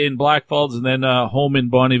Tuesday in Blackfalds, and then home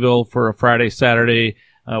in Bonnyville for a Friday-Saturday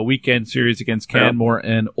weekend series against Canmore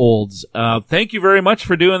and Olds. Thank you very much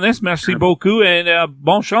for doing this. Merci beaucoup, and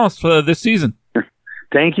bon chance for this season.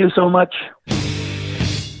 Thank you so much.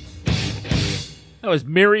 That was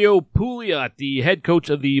Mario Pouliot, the head coach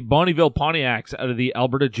of the Bonnyville Pontiacs out of the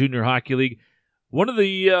Alberta Junior Hockey League. One of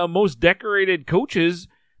the most decorated coaches,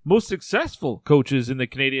 most successful coaches in the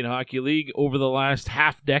Canadian Hockey League over the last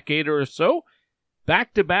half decade or so.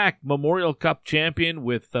 back-to-back Memorial Cup champion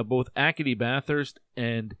with both Acadie Bathurst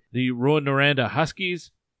and the Rouyn-Noranda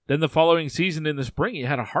Huskies. Then the following season in the spring, he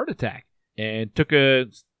had a heart attack and took a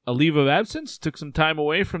leave of absence, took some time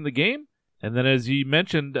away from the game. And then, as he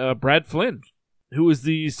mentioned, Brad Flynn, who is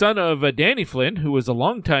the son of Danny Flynn, who was a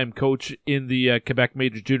longtime coach in the Quebec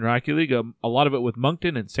Major Junior Hockey League, a lot of it with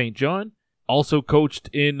Moncton and St. John. Also coached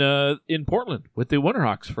in Portland with the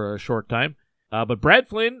Winterhawks for a short time. But Brad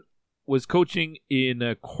Flynn was coaching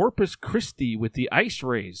in Corpus Christi with the Ice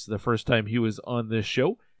Rays the first time he was on this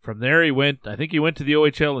show. From there, he went to the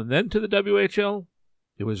OHL and then to the WHL.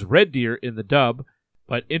 It was Red Deer in the dub.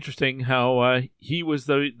 But interesting how he was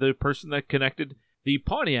the person that connected the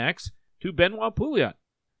Pontiacs to Benoit Pouliot.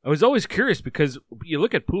 I was always curious because you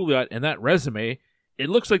look at Pouliot and that resume, it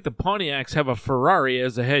looks like the Pontiacs have a Ferrari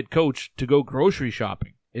as a head coach to go grocery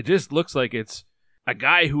shopping. It just looks like it's a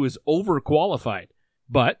guy who is overqualified.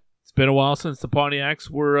 But it's been a while since the Pontiacs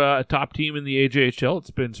were a top team in the AJHL.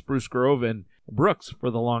 It's been Spruce Grove and Brooks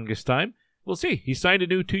for the longest time. We'll see. He signed a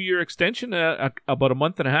new 2-year extension about a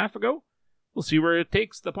month and a half ago. We'll see where it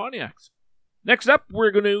takes the Pontiacs. Next up,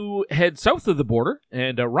 we're going to head south of the border,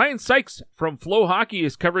 and Ryan Sikes from Flo Hockey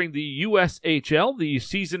is covering the USHL. The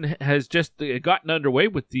season has just gotten underway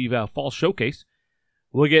with the Fall Showcase.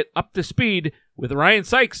 We'll get up to speed with Ryan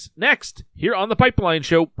Sikes next here on the Pipeline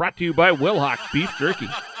Show, brought to you by Wilhock Beef Jerky.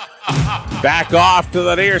 Back off to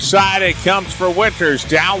the near side. It comes for Winters.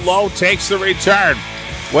 Down low, takes the return.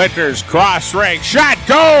 Winters, cross ring, shot,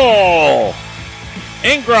 goal!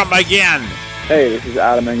 Ingram again. Hey, this is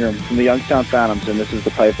Adam Ingram from the Youngstown Phantoms, and this is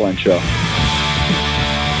the Pipeline Show.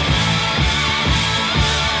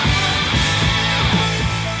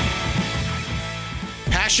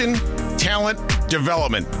 Passion, talent,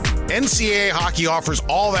 development. NCAA hockey offers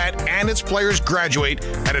all that, and its players graduate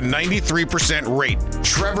at a 93% rate.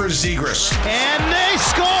 Trevor Zegras. And they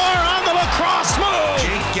score on the lacrosse move.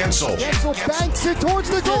 Jake Gensel. Gensel banks it towards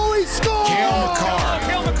the goal. He scores. Cale McCarr.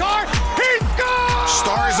 Cale McCarr. He scores.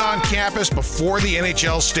 Stars on campus before the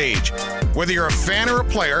NHL stage. Whether you're a fan or a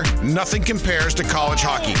player, nothing compares to college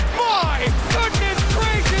hockey. My goodness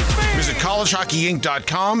gracious me. Visit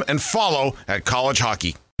collegehockeyinc.com and follow at College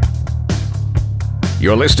Hockey.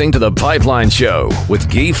 You're listening to The Pipeline Show with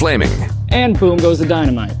Guy Flaming. And boom goes the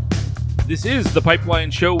dynamite. This is The Pipeline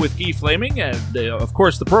Show with Guy Flaming, and of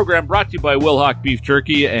course the program brought to you by Wilhock Beef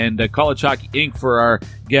Jerky and College Hockey Inc. for our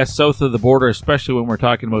guests south of the border, especially when we're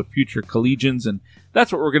talking about future collegians, and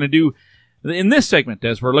that's what we're going to do in this segment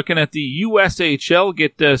as we're looking at the USHL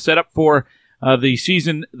get set up for the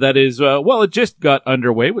season that is, it just got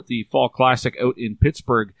underway with the Fall Classic out in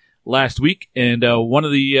Pittsburgh last week, and one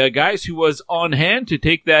of the guys who was on hand to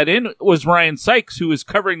take that in was Ryan Sikes, who is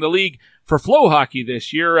covering the league for Flo Hockey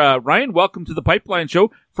this year. Ryan, welcome to the Pipeline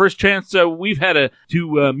Show. First chance we've had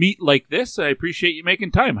to meet like this. I appreciate you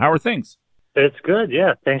making time. How are things? It's good,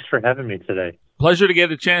 yeah. Thanks for having me today. Pleasure to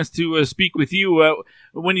get a chance to speak with you.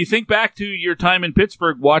 When you think back to your time in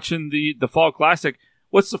Pittsburgh watching the Fall Classic,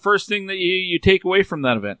 what's the first thing that you take away from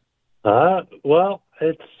that event? We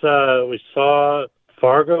saw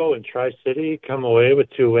Fargo and Tri-City come away with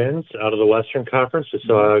 2 wins out of the Western Conference. We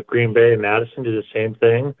saw Green Bay and Madison do the same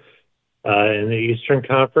thing. In the Eastern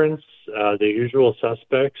Conference, the usual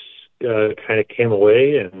suspects kind of came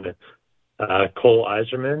away, and Cole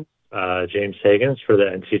Iserman, James Higgins for the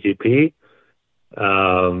NCTP.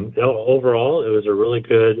 Overall, it was a really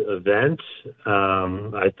good event.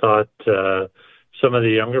 I thought some of the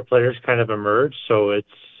younger players kind of emerged, so it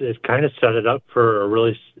kind of set it up for a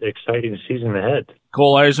really exciting season ahead.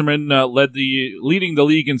 Cole Iserman leading the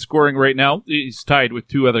league in scoring right now. He's tied with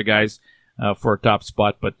 2 other guys for a top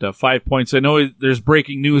spot, but 5 points. I know there's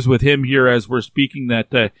breaking news with him here as we're speaking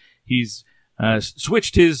that he's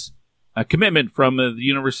switched his commitment from the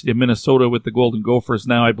University of Minnesota with the Golden Gophers.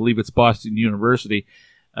 Now I believe it's Boston University.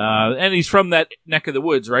 And he's from that neck of the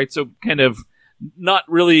woods, right? So kind of not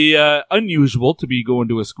really unusual to be going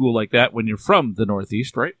to a school like that when you're from the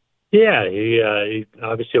Northeast, right? Yeah, he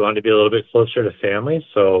obviously wanted to be a little bit closer to family,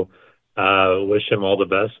 so wish him all the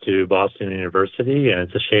best to Boston University. And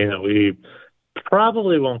it's a shame that we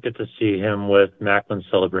probably won't get to see him with Macklin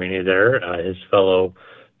Celebrini there, his fellow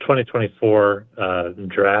 2024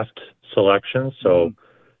 draft selection. So,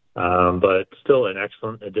 but still an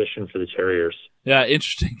excellent addition for the Terriers. Yeah,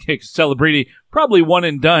 interesting. Celebrini, probably one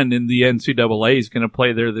and done in the NCAA. He's going to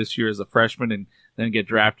play there this year as a freshman and then get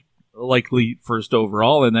drafted likely first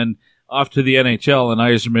overall, and then off to the NHL. And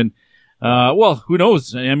Iserman, who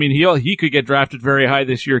knows? I mean, he could get drafted very high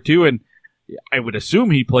this year too, and I would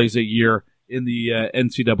assume he plays a year in the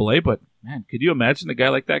NCAA, but Man, could you imagine a guy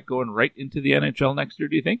like that going right into the NHL next year,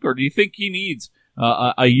 do you think? Or do you think he needs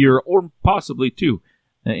a year or possibly two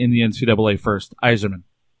in the NCAA first? Yzerman.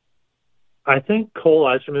 I think Cole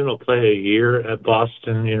Yzerman will play a year at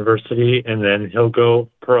Boston University, and then he'll go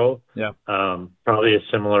pro. Yeah. Probably a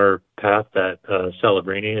similar path that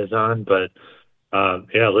Celebrini is on. But,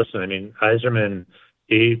 yeah, listen, I mean, Yzerman,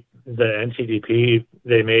 the NCDP,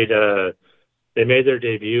 they made their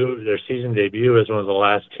debut, their season debut as one of the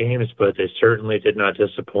last teams, but they certainly did not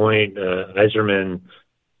disappoint. Yzerman,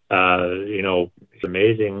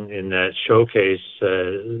 amazing in that showcase.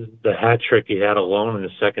 The hat trick he had alone in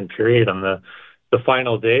the second period on the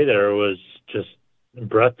final day there was just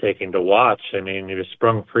breathtaking to watch. I mean, he was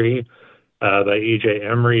sprung free by E.J.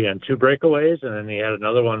 Emery on 2 breakaways, and then he had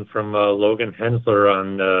another one from Logan Hensler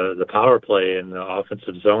on the power play in the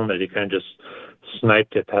offensive zone that he kind of just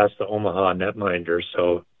sniped it past the Omaha netminder.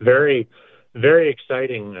 So very, very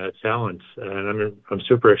exciting talent, and I'm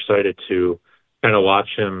super excited to kind of watch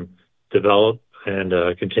him develop and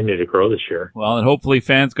continue to grow this year. Well, and hopefully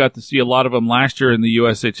fans got to see a lot of them last year in the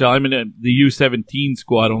USHL. I mean, the U17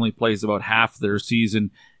 squad only plays about half their season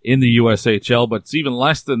in the USHL, but it's even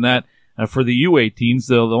less than that for the U18s.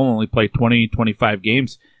 They'll only play 20, 25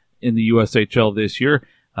 games in the USHL this year.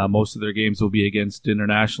 Most of their games will be against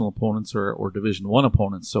international opponents or Division I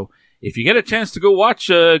opponents. So if you get a chance to go watch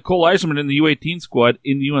Cole Yzerman in the U18 squad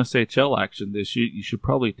in USHL action this year, you should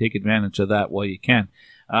probably take advantage of that while you can.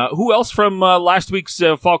 Who else from last week's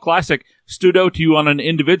Fall Classic stood out to you on an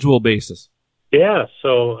individual basis? Yeah,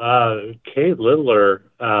 so Cade Littler,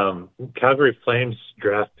 Calgary Flames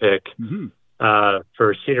draft pick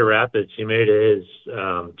for Cedar Rapids. He made his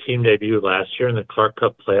team debut last year in the Clark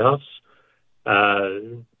Cup playoffs.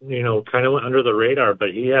 Kind of went under the radar,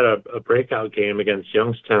 but he had a breakout game against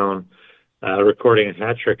Youngstown, recording a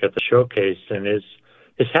hat trick at the showcase, and his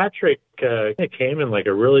hat trick came in like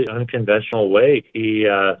a really unconventional way. He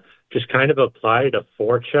just kind of applied a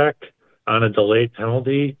forecheck on a delayed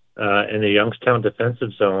penalty in the Youngstown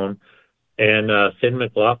defensive zone, and Finn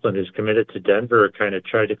McLaughlin, who's committed to Denver, kind of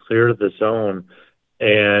tried to clear the zone,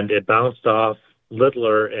 and it bounced off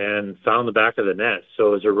Littler and found the back of the net. So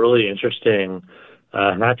it was a really interesting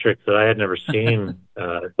hat trick that I had never seen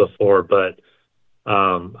before. But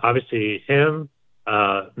obviously him,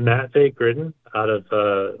 Matt Gridden out of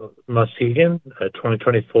Muskegon,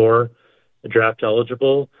 2024 draft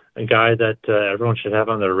eligible, a guy that everyone should have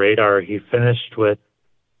on their radar. He finished with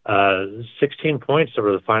 16 points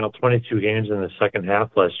over the final 22 games in the second half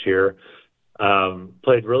last year.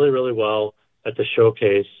 Played really, really well at the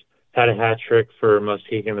showcase. Had a hat trick for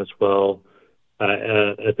Muskegon as well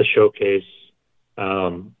at the showcase.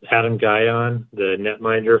 Adam Guyon, the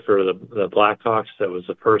netminder for the Blackhawks, that was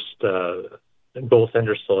the first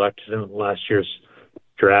goaltender selected in last year's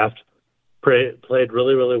draft, played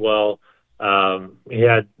really, really well.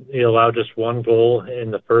 He allowed just 1 goal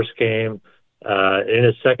in the first game. In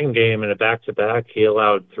his second game, in a back-to-back, he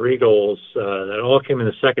allowed 3 goals. That all came in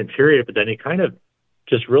the second period, but then he kind of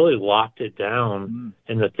just really locked it down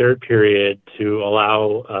in the third period to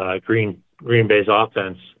allow Green Bay's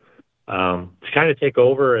offense to kind of take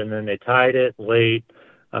over, and then they tied it late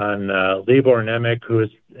on Libor Nemec, who is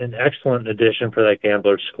an excellent addition for that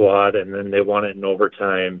Gamblers squad, and then they won it in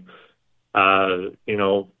overtime.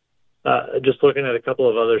 Just looking at a couple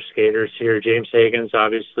of other skaters here, James Hagens,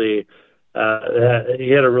 obviously, he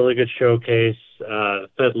had a really good showcase.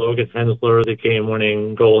 Fed Logan Hensler the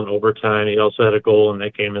game-winning goal in overtime. He also had a goal in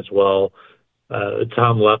that game as well.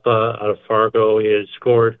 Tom Lepa out of Fargo, he had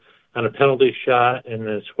scored on a penalty shot and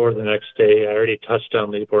then scored the next day. I already touched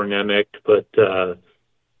on Libor Nemec, but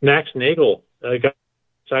Max Nagel, I got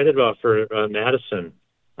excited about for Madison.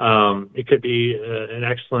 It could be an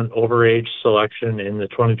excellent overage selection in the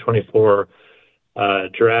 2024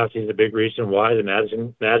 draft. He's a big reason why the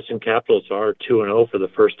Madison Capitals are 2-0 for the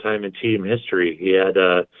first time in team history. He had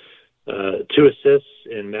 2 assists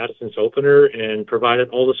in Madison's opener and provided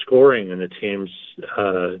all the scoring in the team's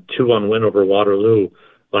 2-1 win over Waterloo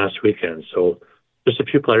last weekend. So just a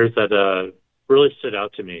few players that really stood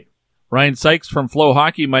out to me. Ryan Sikes from Flo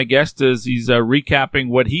Hockey, my guest, is he's recapping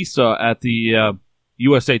what he saw at the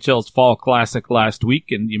USHL's Fall Classic last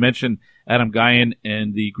week. And you mentioned Adam Guyon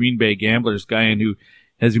and the Green Bay Gamblers. Guyon, who,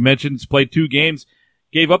 as you mentioned, has played 2 games,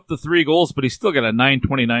 gave up the 3 goals, but he's still got a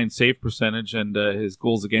 .929 save percentage, and his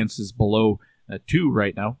goals against is below 2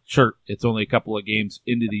 right now. Sure, it's only a couple of games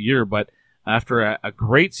into the year, but after a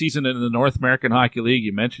great season in the North American Hockey League,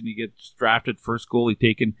 you mentioned he gets drafted, first goalie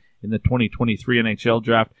taken in the 2023 NHL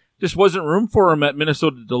draft. Just wasn't room for him at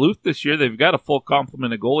Minnesota Duluth this year. They've got a full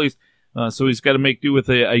complement of goalies, so he's got to make do with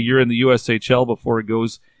a year in the USHL before he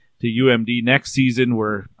goes to UMD next season,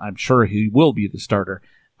 where I'm sure he will be the starter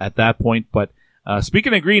at that point. But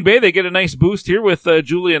speaking of Green Bay, they get a nice boost here with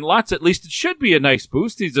Julian Lutz. At least it should be a nice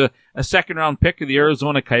boost. He's a second-round pick of the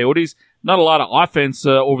Arizona Coyotes. Not a lot of offense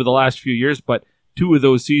over the last few years, but 2 of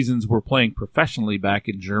those seasons were playing professionally back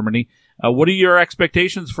in Germany. What are your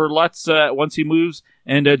expectations for Lutz once he moves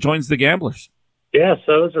and joins the Gamblers? Yeah,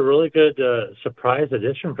 so it was a really good surprise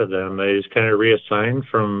addition for them. They just kind of reassigned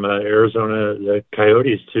from Arizona, the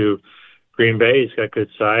Coyotes, to Green Bay. He's got good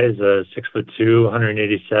size, 6'2",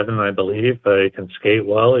 187, I believe. He can skate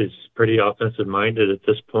well. He's pretty offensive minded at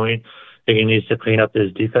this point. I think he needs to clean up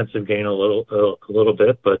his defensive game a little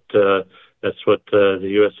bit, but that's what the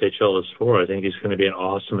USHL is for. I think he's going to be an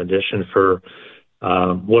awesome addition for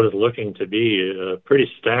what is looking to be a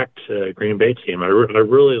pretty stacked Green Bay team. I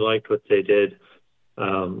really liked what they did.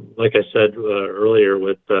 Like I said earlier,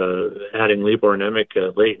 with adding Libor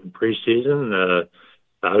Nemec late in preseason,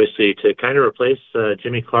 obviously to kind of replace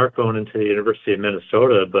Jimmy Clark going into the University of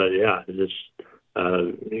Minnesota. But yeah,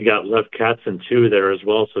 you got Lev Katzen too there as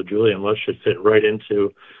well, so Julian Lutz should fit right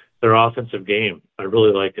into their offensive game. I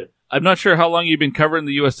really like it. I'm not sure how long you've been covering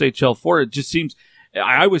the USHL for. It just seems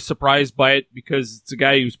I was surprised by it because it's a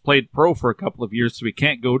guy who's played pro for a couple of years, so he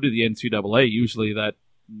can't go to the NCAA. Usually that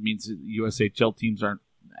means that USHL teams aren't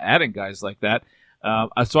adding guys like that.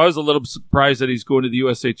 So I was a little surprised that he's going to the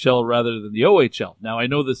USHL rather than the OHL. Now, I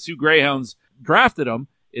know the Sioux Greyhounds drafted him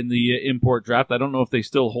in the import draft. I don't know if they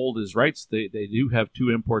still hold his rights. They do have 2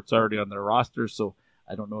 imports already on their roster, so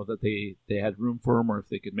I don't know that they had room for him or if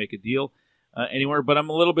they could make a deal anywhere. But I'm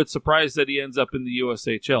a little bit surprised that he ends up in the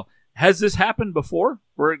USHL. Has this happened before,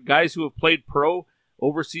 where guys who have played pro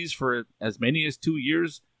overseas for as many as 2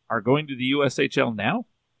 years are going to the USHL now?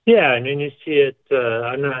 Yeah, I mean, you see it.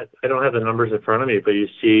 I don't have the numbers in front of me, but you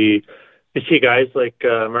see guys like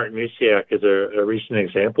Martin Musiak is a recent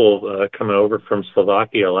example coming over from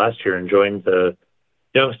Slovakia last year and joined the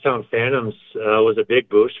Youngstown Phantoms. Was a big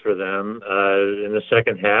boost for them in the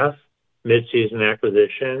second half, mid-season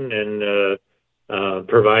acquisition, and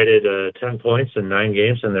provided 10 points in 9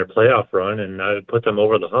 games in their playoff run, and I would put them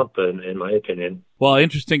over the hump, in my opinion. Well,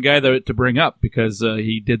 interesting guy to bring up because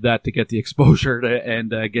he did that to get the exposure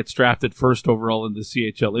and gets drafted first overall in the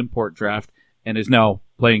CHL import draft and is now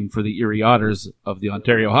playing for the Erie Otters of the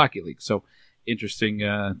Ontario Hockey League. So interesting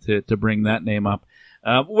to bring that name up.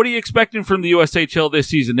 What are you expecting from the USHL this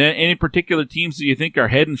season? Any particular teams that you think are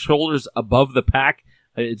head and shoulders above the pack?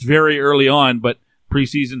 It's very early on, but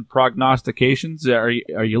preseason prognostications, are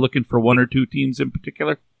you looking for 1 or 2 teams in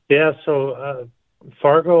particular? Yeah, so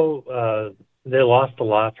Fargo, they lost a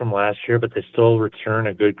lot from last year, but they still return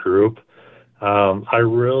a good group. I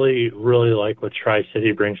really, really like what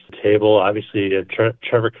Tri-City brings to the table. Obviously,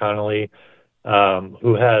 Trevor Connolly,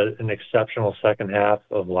 who had an exceptional second half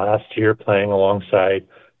of last year playing alongside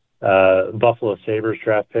Buffalo Sabres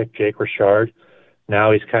draft pick Jake Richard.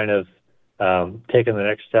 Now he's kind of taking the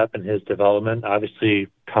next step in his development. Obviously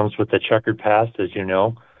comes with the checkered past, as you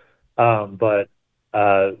know. But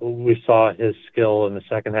we saw his skill in the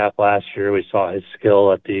second half last year. We saw his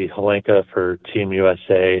skill at the Helenka for Team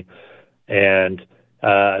USA. And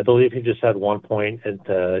I believe he just had 1 point at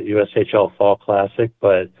the USHL Fall Classic,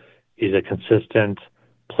 but he's a consistent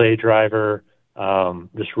play driver,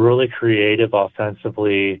 just really creative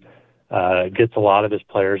offensively, gets a lot of his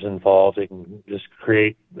players involved. He can just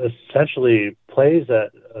create essentially plays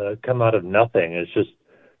that come out of nothing. It's just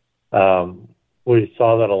we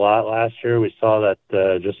saw that a lot last year. We saw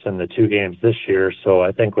that just in the 2 games this year. So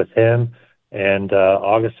I think with him and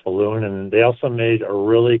August Falloon, and they also made a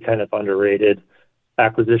really kind of underrated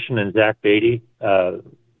acquisition in Zach Beatty,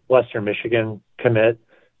 Western Michigan commit,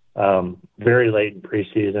 very late in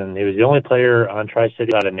preseason. He was the only player on Tri-City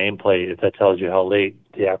without a nameplate, if that tells you how late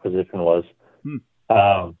the acquisition was.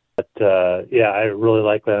 Yeah, I really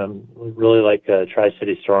like them. Really like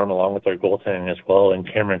Tri-City Storm along with their goaltending as well. And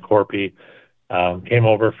Cameron Corpy came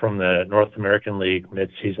over from the North American League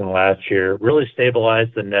midseason last year. Really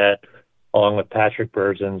stabilized the net along with Patrick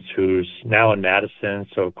Berzins, who's now in Madison.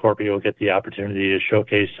 So Corpy will get the opportunity to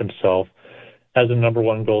showcase himself as a number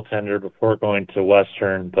 1 goaltender before going to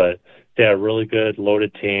Western. But yeah, really good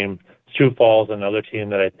loaded team. Sioux Falls, another team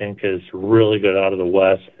that I think is really good out of the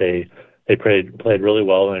West. They played really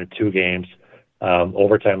well in their 2 games.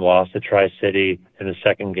 Overtime loss to Tri-City in the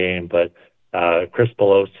second game, but Chris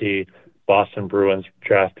Belosi, Boston Bruins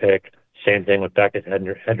draft pick, same thing with Beckett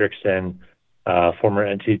Hendrickson, former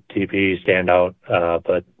NTTP standout.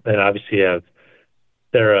 But then obviously you have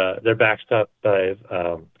they're backed up by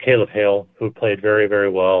Caleb Hale, who played very, very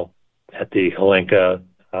well at the Helenka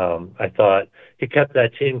I thought he kept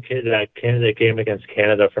that candidate game against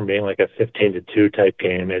Canada from being like a 15-2 type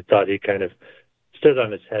game. I thought he kind of stood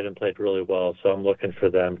on his head and played really well. So I'm looking for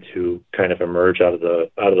them to kind of emerge out of the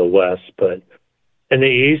West. But in the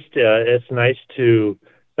East, it's nice to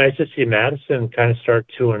see Madison kind of start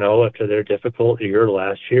 2-0 after their difficult year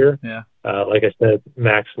last year. Yeah. Like I said,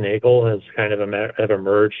 Max Nagel has kind of have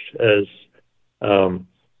emerged as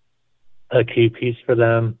a key piece for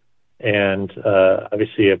them. And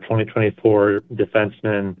obviously a 2024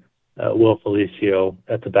 defenseman, Will Felicio,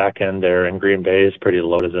 at the back end there, and Green Bay is pretty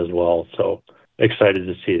loaded as well. So excited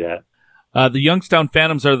to see that. The Youngstown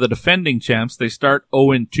Phantoms are the defending champs. They start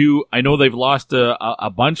 0-2. I know they've lost a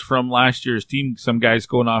bunch from last year's team. Some guys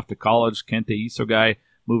going off to college. Kenta Isogai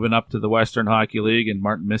moving up to the Western Hockey League, and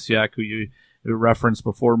Martin Misiak, who you referenced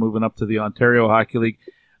before, moving up to the Ontario Hockey League.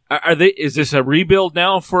 Is this a rebuild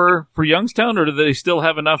now for Youngstown, or do they still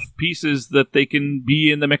have enough pieces that they can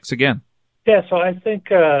be in the mix again? Yeah, so I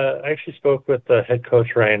think I actually spoke with head coach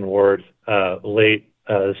Ryan Ward late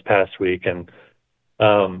this past week, and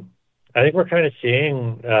I think we're kind of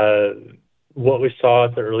seeing what we saw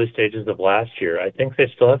at the early stages of last year. I think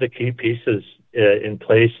they still have the key pieces in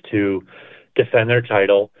place to defend their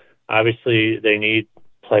title. Obviously, they need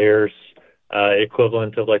players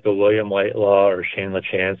equivalent of like a William Whitelaw or Shane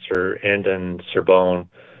LaChance or Andon Serbone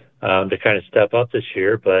to kind of step up this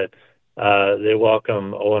year. But they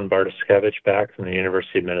welcome Owen Bartoskevich back from the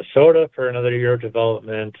University of Minnesota for another year of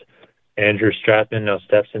development. Andrew Stratman now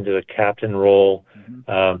steps into a captain role.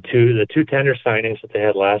 The two tender signings that they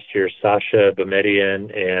had last year, Sasha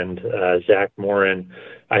Bemedian and Zach Morin,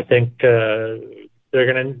 I think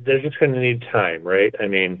they're just gonna need time, right? I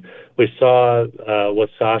mean, we saw what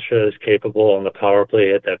Sasha is capable on the power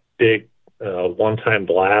play at that big one-time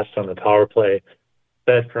blast on the power play,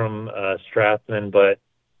 fed from Strathman, but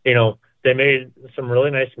they made some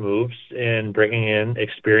really nice moves in bringing in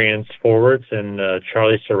experienced forwards and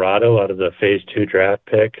Charlie Serrato out of the Phase 2 draft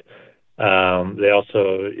pick. They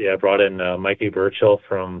also brought in Mikey Burchill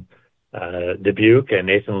from Dubuque and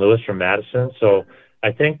Nathan Lewis from Madison. So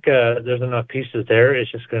I think there's enough pieces there.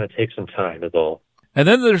 It's just going to take some time is all. And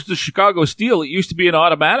then there's the Chicago Steel. It used to be an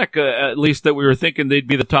automatic, at least that we were thinking they'd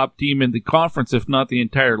be the top team in the conference, if not the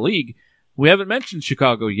entire league. We haven't mentioned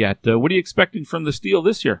Chicago yet. What are you expecting from the Steel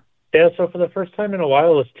this year? Yeah, so for the first time in a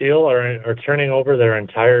while, the Steel are turning over their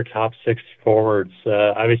entire top six forwards.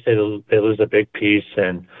 Obviously, they lose a big piece,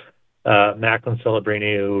 and Macklin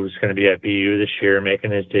Celebrini, who's going to be at BU this year,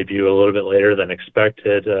 making his debut a little bit later than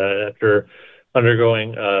expected after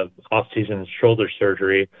undergoing off-season shoulder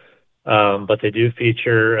surgery. But they do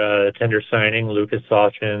feature a tender signing, Lucas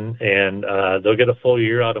Sachin, and they'll get a full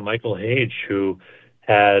year out of Michael Hage, who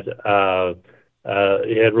had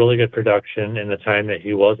really good production in the time that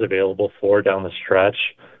he was available for down the stretch.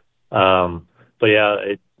 But yeah,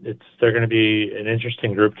 they're going to be an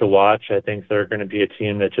interesting group to watch. I think they're going to be a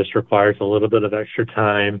team that just requires a little bit of extra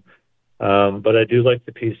time. But I do like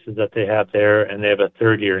the pieces that they have there, and they have a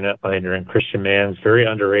third-year netminder in Christian Mann's, very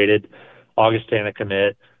underrated Augustana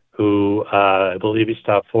commit, who I believe he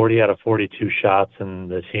stopped 40 out of 42 shots in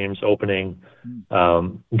the team's opening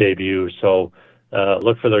debut. So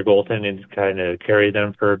look for their goaltending to kind of carry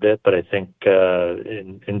them for a bit, but I think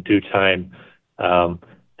in due time,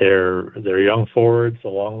 their young forwards,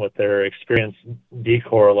 along with their experienced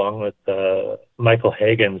decor, along with Michael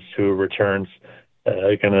Hagens, who returns,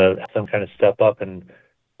 going to have them kind of step up, and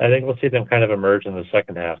I think we'll see them kind of emerge in the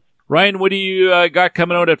second half. Ryan, what do you got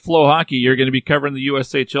coming out at Flo Hockey? You're going to be covering the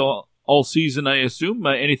USHL all season, I assume.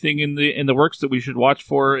 Anything in the works that we should watch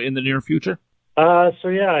for in the near future? I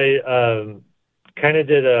kind of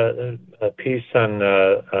did a piece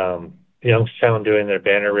on Youngstown doing their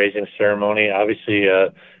banner raising ceremony. Obviously,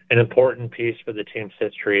 an important piece for the team's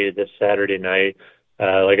history this Saturday night.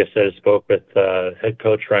 Like I said, I spoke with head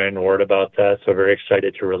coach Ryan Ward about that, so very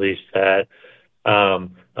excited to release that. I'll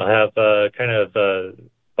have kind of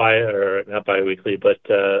not bi-weekly, but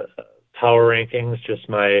power rankings, just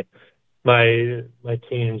my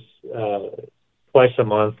teams twice a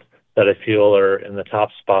month that I feel are in the top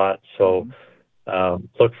spot. So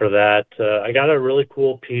look for that. I got a really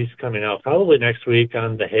cool piece coming out probably next week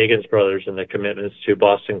on the Hagens brothers and the commitments to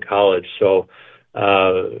Boston College. So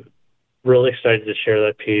really excited to share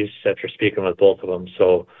that piece after speaking with both of them.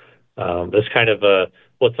 So that's kind of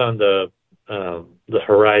what's on the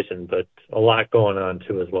horizon, but a lot going on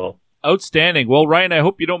too as well. Outstanding. Well, Ryan, I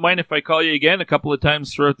hope you don't mind if I call you again a couple of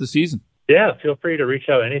times throughout the season. Yeah, feel free to reach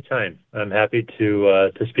out anytime. I'm happy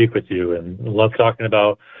to speak with you, and love talking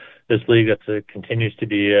about this league that continues to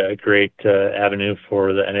be a great avenue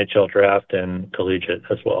for the NHL draft and collegiate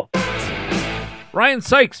as well. Ryan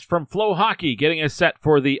Sikes from Flo Hockey getting us set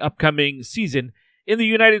for the upcoming season in the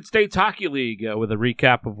United States Hockey League with a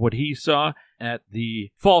recap of what he saw at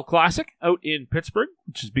the Fall Classic out in Pittsburgh,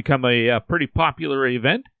 which has become a pretty popular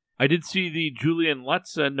event. I did see the Julian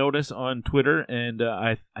Lutz notice on Twitter, and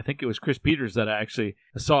I think it was Chris Peters that I actually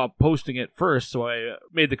saw posting it first, so I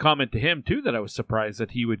made the comment to him, too, that I was surprised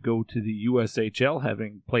that he would go to the USHL,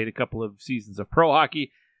 having played a couple of seasons of pro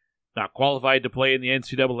hockey, not qualified to play in the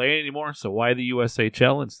NCAA anymore, so why the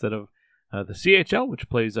USHL instead of the CHL, which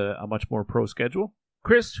plays a much more pro schedule?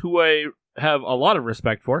 Chris, who I have a lot of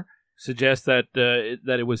respect for, suggests that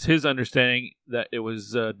it was his understanding that it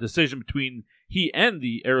was a decision between he and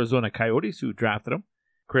the Arizona Coyotes who drafted him.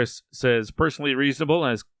 Chris says personally reasonable,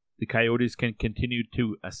 as the Coyotes can continue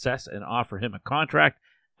to assess and offer him a contract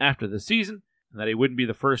after the season, and that he wouldn't be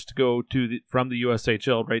the first to go from the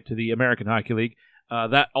USHL right to the American Hockey League.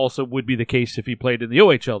 That also would be the case if he played in the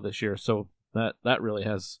OHL this year, so that really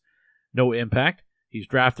has no impact. He's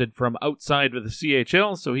drafted from outside of the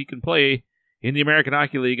CHL, so he can play in the American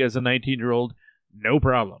Hockey League as a 19-year-old, no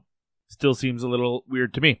problem. Still seems a little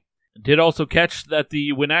weird to me. Did also catch that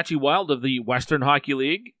the Wenatchee Wild of the Western Hockey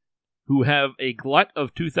League, who have a glut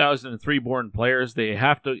of 2003-born players, they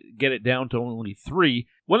have to get it down to only 3.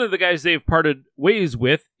 One of the guys they've parted ways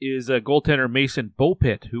with is goaltender Mason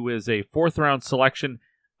Beaupitt, who is a 4th-round selection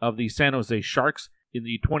of the San Jose Sharks in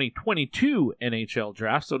the 2022 NHL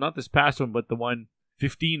draft. So not this past one, but the one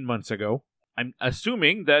 15 months ago. I'm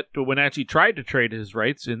assuming that Wenatchee tried to trade his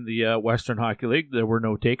rights in the Western Hockey League. There were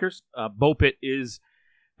no takers. Beaupitt is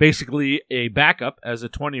basically a backup as a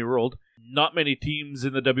 20-year-old. Not many teams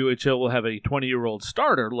in the WHL will have a 20-year-old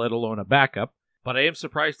starter, let alone a backup. But I am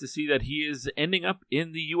surprised to see that he is ending up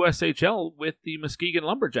in the USHL with the Muskegon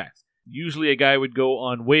Lumberjacks. Usually a guy would go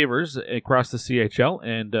on waivers across the CHL,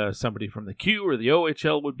 and somebody from the Q or the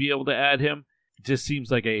OHL would be able to add him. It just seems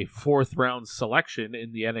like a 4th-round selection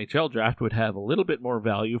in the NHL draft would have a little bit more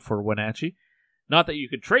value for Wenatchee. Not that you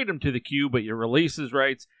could trade him to the Q, but your releases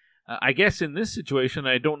rights. I guess in this situation,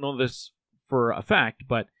 I don't know this for a fact,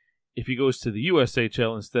 but if he goes to the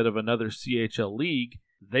USHL instead of another CHL league,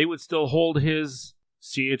 they would still hold his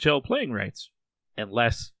CHL playing rights.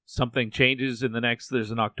 Unless something changes in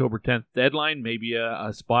there's an October 10th deadline, maybe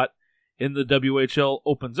a spot in the WHL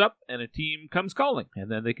opens up and a team comes calling, and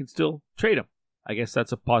then they can still trade him. I guess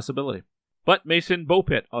that's a possibility. But Mason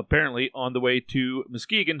Beaupitt apparently on the way to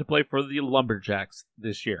Muskegon to play for the Lumberjacks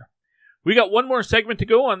this year. We got one more segment to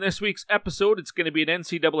go on this week's episode. It's going to be an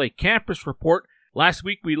NCAA campus report. Last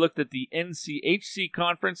week we looked at the NCHC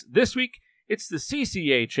conference. This week it's the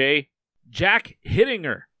CCHA. Jack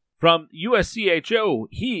Hittinger from USCHO.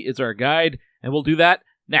 He is our guide, and we'll do that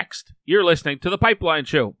next. You're listening to The Pipeline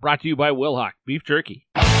Show, brought to you by Wilhauk Beef Jerky.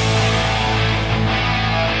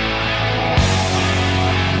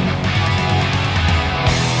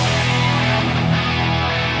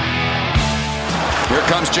 Here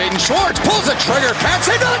comes Jaden Schwartz, pulls the trigger, cuts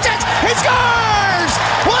into the net, he scores!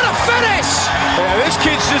 What a finish! Yeah, this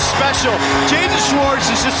kid's just special. Jaden Schwartz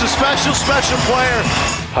is just a special, special player.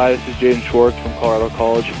 Hi, this is Jaden Schwartz from Colorado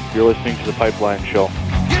College. You're listening to The Pipeline Show.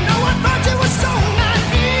 You know I thought you were so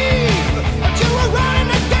naive, but you were running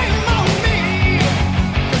the game on me.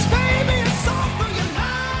 'Cause baby, it's all for your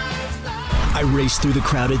life. I race through the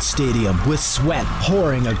crowded stadium with sweat,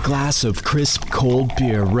 pouring a glass of crisp, cold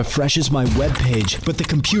beer refreshes my webpage, but the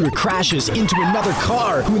computer crashes into another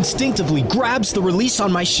car who instinctively grabs the release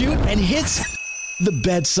on my chute and hits the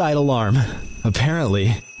bedside alarm.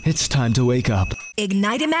 Apparently, it's time to wake up.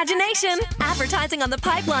 Ignite imagination. Advertising on The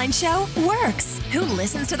Pipeline Show works. Who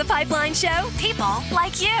listens to The Pipeline Show? People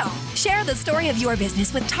like you. Share the story of your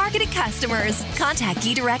business with targeted customers. Contact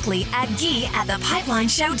Guy directly at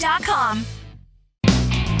guy@thepipelineshow.com.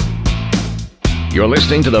 You're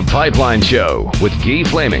listening to The Pipeline Show with Guy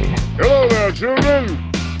Flaming. Hello there,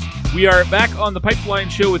 children. We are back on The Pipeline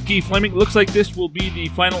Show with Guy Fleming. Looks like this will be the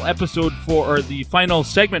final episode or the final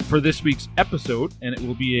segment for this week's episode, and it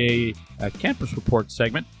will be a campus report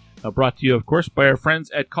segment brought to you, of course, by our friends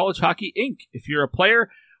at College Hockey Inc. If you're a player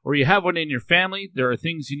or you have one in your family, there are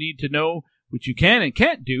things you need to know which you can and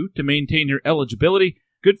can't do to maintain your eligibility.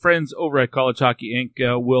 Good friends over at College Hockey Inc.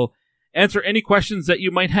 Will answer any questions that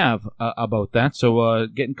you might have about that. So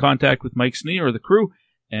get in contact with Mike Snee or the crew,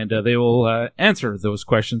 and they will answer those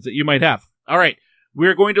questions that you might have. All right,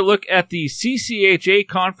 we're going to look at the CCHA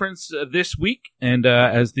conference this week, and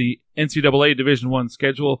as the NCAA Division I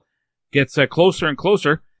schedule gets closer and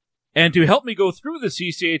closer. And to help me go through the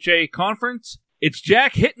CCHA conference It's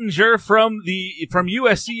Jack Hittinger from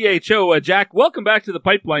USCHO. Jack, welcome back to the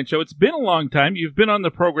Pipeline Show. It's been a long time. You've been on the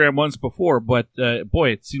program once before, but boy,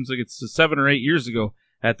 it seems like it's 7 or 8 years ago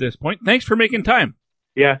at this point. Thanks for making time.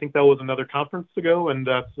 Yeah, I think that was another conference ago, and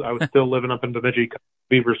I was still living up in Bemidji,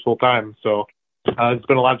 Beavers full time. So it's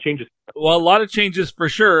been a lot of changes. Well, a lot of changes for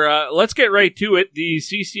sure. Let's get right to it. The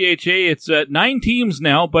CCHA, it's 9 teams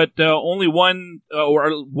now, but only one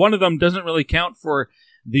of them doesn't really count for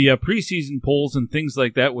the preseason polls and things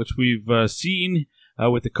like that, which we've seen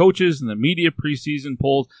with the coaches and the media preseason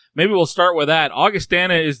polls. Maybe we'll start with that.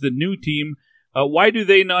 Augustana is the new team. Why do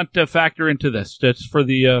they not factor into this? That's for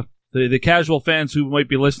the casual fans who might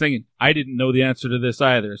be listening. I didn't know the answer to this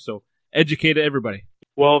either, so educate everybody.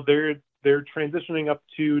 Well, they're transitioning up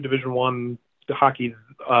to Division I hockey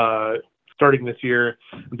starting this year.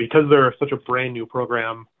 Because they're such a brand new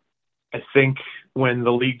program, I think when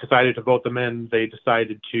the league decided to vote them in, they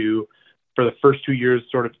decided to, for the first 2 years,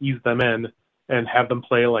 sort of ease them in and have them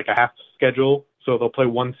play like a half schedule. So they'll play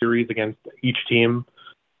one series against each team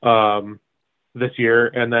this year,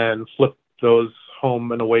 and then flip those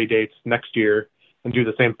home and away dates next year and do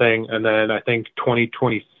the same thing. And then I think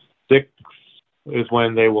 2026 is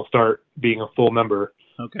when they will start being a full member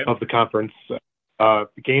of the conference. The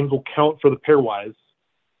games will count for the pairwise.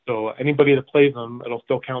 So anybody that plays them, it'll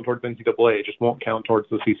still count towards NCAA. It just won't count towards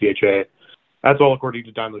the CCHA. That's all according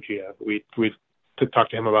to Don Lucia. We talked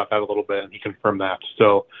to him about that a little bit, and he confirmed that.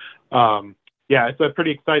 So, yeah, it's a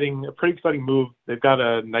pretty exciting move. They've got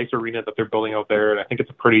a nice arena that they're building out there, and I think it's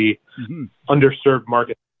a pretty underserved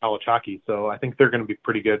market in college hockey. So I think they're going to be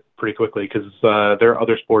pretty good pretty quickly because their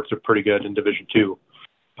other sports are pretty good in Division II,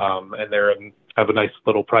 and have a nice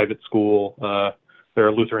little private school. They're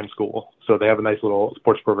a Lutheran school, so they have a nice little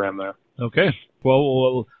sports program there. Okay. Well,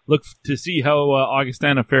 we'll look to see how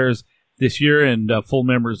Augustana fares this year and full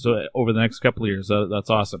members over the next couple of years. That's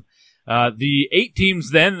awesome. The 8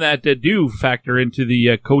 teams then that do factor into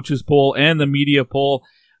the coaches poll and the media poll,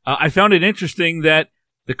 I found it interesting that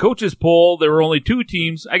the coaches poll, there were only 2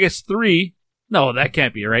 teams, I guess 3. No, that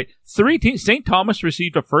can't be right. 3 teams. St. Thomas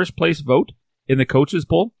received a first-place vote in the coaches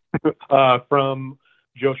poll. From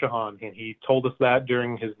Joe Shahan, and he told us that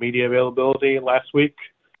during his media availability last week.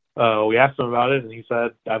 We asked him about it, and he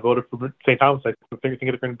said, I voted for St. Thomas. I think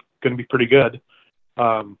they're going to be pretty good.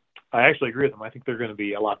 I actually agree with him. I think they're going to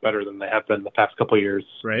be a lot better than they have been the past couple of years.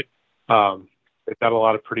 Right. They've got a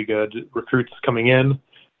lot of pretty good recruits coming in.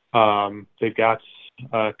 They've got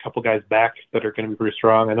a couple guys back that are going to be pretty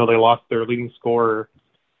strong. I know they lost their leading scorer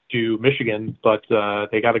to Michigan, but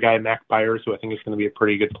they got a guy, Mac Byers, who I think is going to be a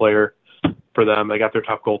pretty good player for them. They got their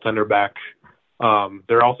top goaltender back.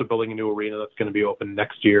 They're also building a new arena that's going to be open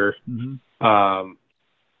next year.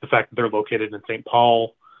 The fact that they're located in St.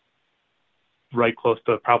 Paul, right close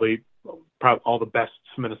to probably all the best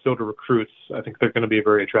Minnesota recruits, I think they're going to be a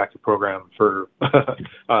very attractive program for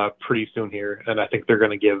pretty soon here. And I think they're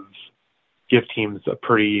going to give teams a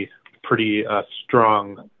pretty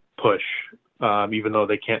strong push, even though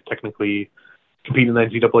they can't technically compete in the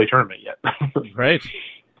NCAA tournament yet. Right.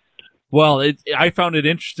 Well, I found it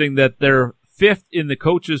interesting that they're 5th in the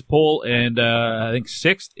coaches poll and I think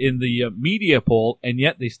 6th in the media poll, and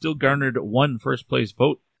yet they still garnered 1 first-place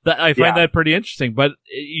vote. I find that pretty interesting, but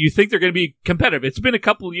you think they're going to be competitive. It's been a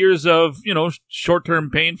couple of years of, short-term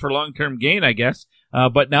pain for long-term gain, I guess,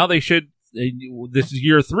 but now they should, this is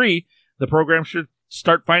year 3, the program should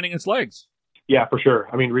start finding its legs. Yeah, for sure.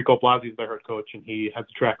 I mean, Rico Blasi is their head coach, and he has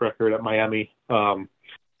a track record at Miami. So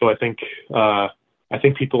I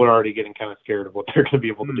think people are already getting kind of scared of what they're going to be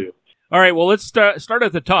able to do. All right, well, let's start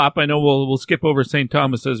at the top. I know we'll skip over St.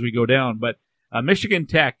 Thomas as we go down, but Michigan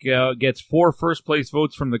Tech gets 4 first-place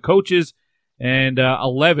votes from the coaches and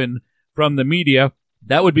 11 from the media.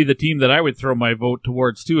 That would be the team that I would throw my vote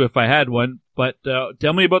towards, too, if I had one. But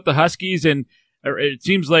tell me about the Huskies, and it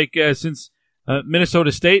seems like since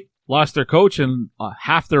Minnesota State lost their coach and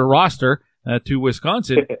half their roster to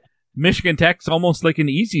Wisconsin, Michigan Tech's almost like an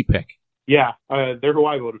easy pick. Yeah, they're who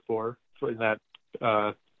I voted for in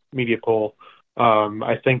that media poll.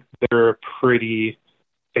 I think they're a pretty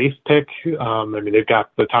safe pick. I mean, they've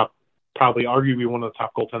got the top, probably arguably one of the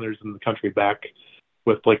top goaltenders in the country back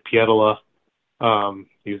with Blake Pietila.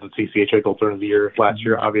 He was the CCHA goaltender of the year last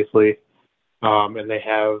year, obviously. And they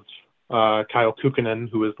have Kyle Kukkonen,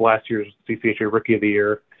 who was last year's CCHA Rookie of the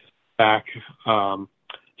Year, back. I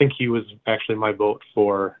think he was actually my vote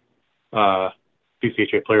for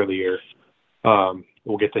CCHA Player of the Year.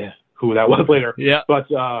 We'll get to who that was later. Yeah. But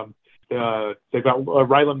they've got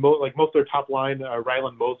Ryland, like most of their top line.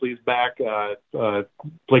 Ryland Mosley's back.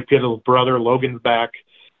 Blake Pietila's brother Logan's back.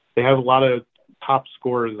 They have a lot of top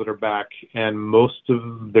scorers that are back and most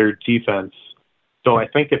of their defense. So I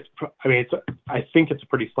think it's a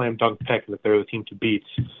pretty slam dunk pick that they're the team to beat.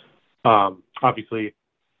 Obviously,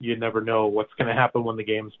 you never know what's going to happen when the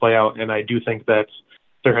games play out, and I do think that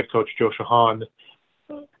their head coach Joe Shahan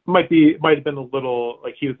might have been a little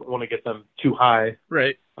like he doesn't want to get them too high,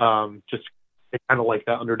 right? Just kind of like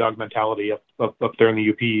that underdog mentality up there in the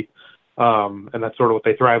UP, and that's sort of what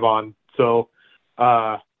they thrive on. So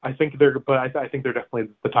I think they're definitely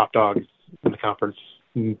the top dogs in the conference.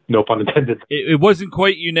 No pun intended. It wasn't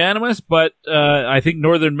quite unanimous, but I think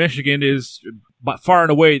Northern Michigan is far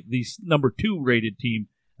and away the number 2 rated team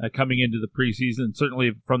coming into the preseason.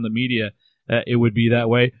 Certainly from the media, it would be that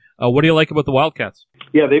way. What do you like about the Wildcats?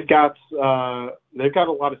 Yeah, they've got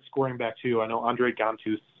a lot of scoring back too. I know Andre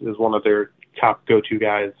Gantus is one of their top go-to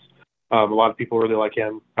guys. A lot of people really like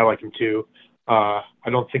him. I like him too. I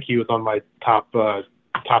don't think he was on my top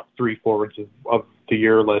 3 forwards of the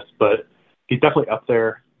year list, but he's definitely up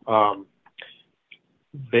there. I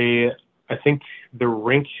think the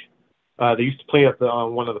rink, they used to play at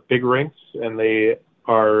one of the big rinks, and they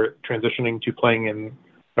are transitioning to playing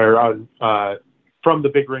from the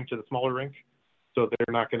big rink to the smaller rink. So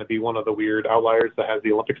they're not going to be one of the weird outliers that has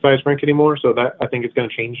the Olympic-sized rink anymore. So that I think is going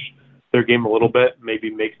to change their game a little bit, maybe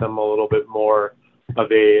make them a little bit more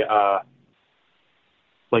of a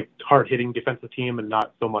like hard-hitting defensive team and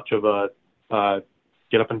not so much of a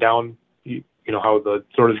get up and down. You know how the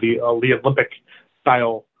sort of the Olympic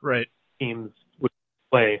style teams would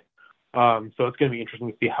play. So it's going to be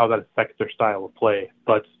interesting to see how that affects their style of play.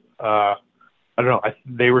 But I don't know.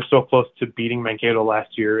 They were so close to beating Mankato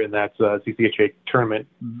last year in that CCHA tournament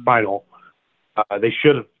final. They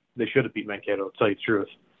should have beat Mankato, to tell you the truth.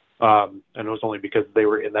 And it was only because they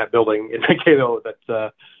were in that building in Mankato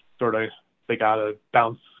that sort of they got to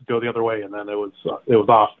bounce, go the other way, and then it was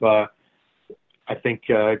off. I think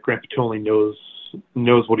Grant Petulli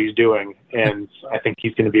knows what he's doing, and I think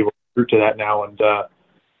he's going to be able to root to that now. And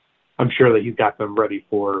I'm sure that he's got them ready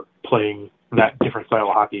for playing that different style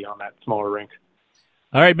of hockey on that smaller rink.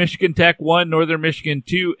 All right, Michigan Tech 1, Northern Michigan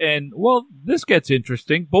 2, and, well, this gets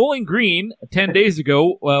interesting. Bowling Green, 10 days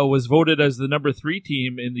ago, was voted as the number 3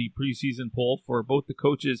 team in the preseason poll for both the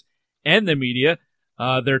coaches and the media.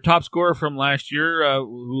 Their top scorer from last year,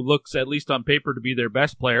 who looks, at least on paper, to be their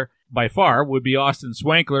best player by far, would be Austin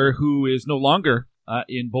Swankler, who is no longer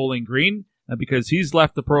in Bowling Green because he's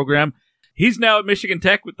left the program. He's now at Michigan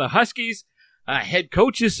Tech with the Huskies. Head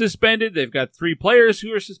coach is suspended. They've got 3 players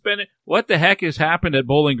who are suspended. What the heck has happened at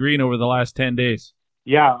Bowling Green over the last 10 days?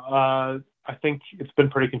 Yeah, I think it's been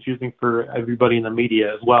pretty confusing for everybody in the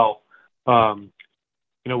media as well.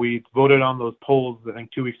 We voted on those polls, I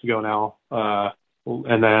think, 2 weeks ago now.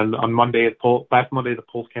 And then on last Monday, the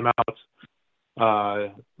polls came out.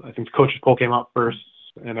 I think the coaches poll came out first,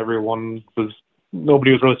 and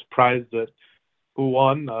nobody was really surprised at who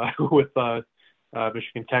won, with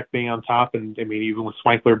Michigan Tech being on top, and I mean even with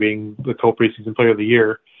Swankler being the co-preseason player of the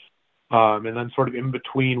year. And then sort of in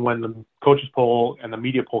between when the coaches poll and the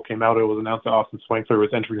media poll came out, it was announced that Austin Swankler was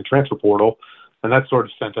entering the transfer portal, and that sort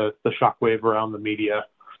of sent the shockwave around the media,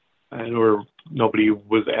 and where nobody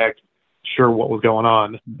was sure what was going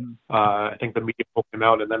on. I think the media poll came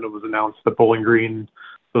out, and then it was announced that Bowling Green,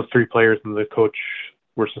 those 3 players and the coach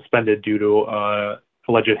were suspended due to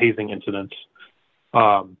alleged hazing incidents.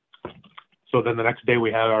 So then the next day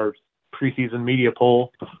we had our preseason media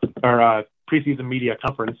poll, our preseason media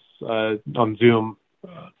conference on Zoom,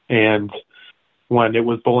 and when it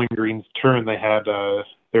was Bowling Green's turn, they had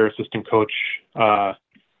their assistant coach,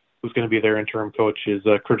 who's going to be their interim coach, is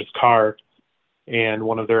Curtis Carr, and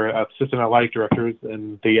one of their assistant athletic directors,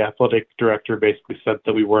 and the athletic director basically said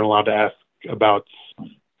that we weren't allowed to ask about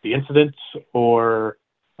the incident or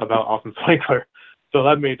about Austin Swankler. So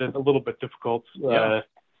that made it a little bit difficult.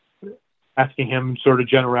 Asking him sort of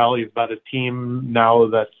generalities about his team now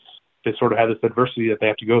that they sort of had this adversity that they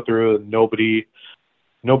have to go through, and nobody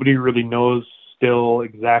really knows still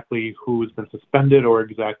exactly who's been suspended or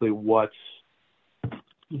exactly what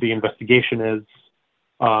the investigation is.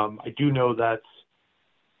 I do know that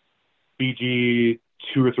BG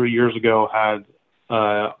 2 or 3 years ago had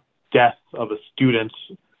death of a student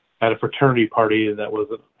at a fraternity party that was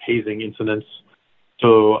a hazing incident.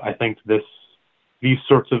 So I think these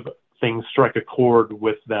sorts of things strike a chord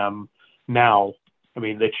with them now. I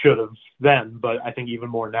mean, they should have then, but I think even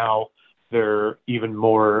more now, they're even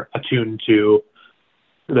more attuned to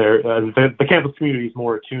the campus community is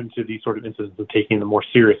more attuned to these sort of incidents and taking them more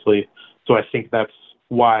seriously. So I think that's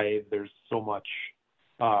why there's so much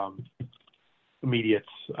immediate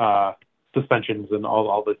suspensions and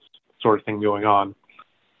all this sort of thing going on.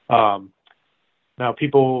 Now,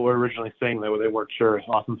 people were originally saying that they weren't sure if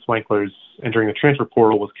Austin Swankler's entering the transfer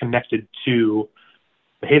portal was connected to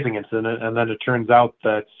the hazing incident, and then it turns out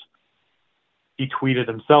that he tweeted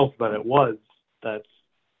himself that it was, that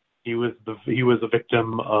he was a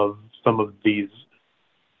victim of some of these.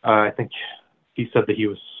 I think he said that he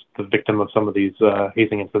was the victim of some of these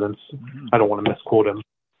hazing incidents. I don't want to misquote him,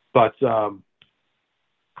 but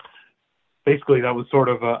basically that was sort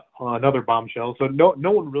of another bombshell. So no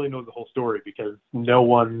one really knows the whole story because no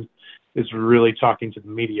one is really talking to the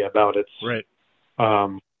media about it. Right.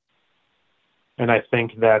 And I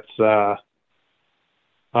think that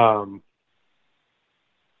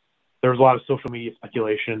there was a lot of social media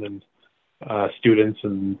speculation, and students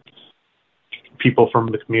and people from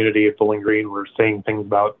the community at Bowling Green were saying things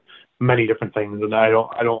about many different things, and I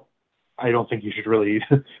don't think you should really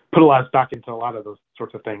put a lot of stock into a lot of those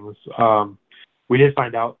sorts of things. We did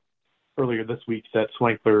find out earlier this week that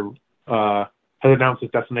Swankler has announced his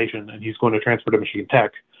destination, and he's going to transfer to Michigan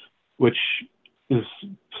Tech, which is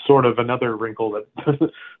sort of another wrinkle that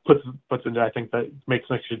puts into, I think, that makes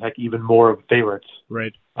Michigan Tech even more of a favorite.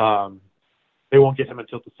 Right. They won't get him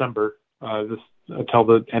until December, until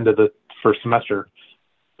the end of the first semester.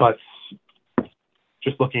 But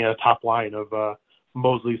just looking at a top line of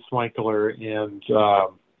Mosley, Swankler, and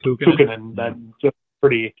Kukkonen, that's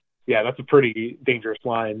a pretty dangerous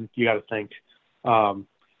line. You got to think. Now,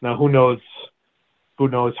 who knows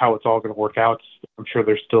how it's all going to work out? I'm sure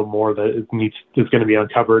there's still more that is going to be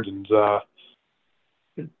uncovered, and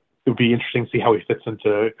it would be interesting to see how he fits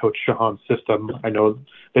into Coach Shahan's system. I know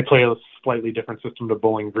they play a slightly different system to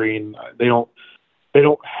Bowling Green. They don't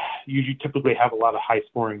usually typically have a lot of high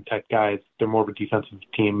scoring type guys. They're more of a defensive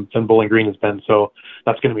team than Bowling Green has been. So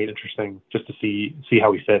that's going to be interesting just to see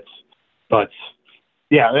how he fits. But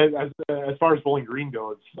yeah, as far as Bowling Green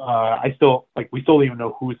goes, we still don't even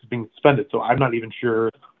know who is being suspended. So I'm not even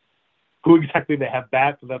sure who exactly they have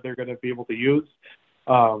back that they're going to be able to use.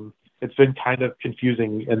 It's been kind of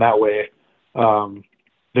confusing in that way.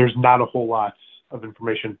 There's not a whole lot of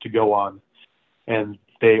information to go on, and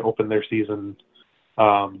they open their season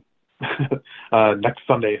next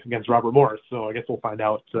Sunday against Robert Morris. So I guess we'll find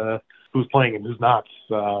out who's playing and who's not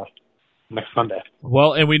next Sunday.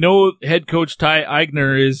 Well, and we know head coach Ty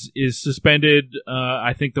Eigner is suspended.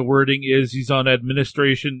 I think the wording is he's on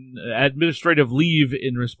administrative leave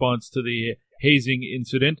in response to the hazing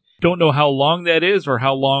incident. Don't know how long that is or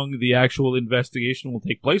how long the actual investigation will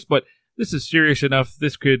take place, but this is serious enough.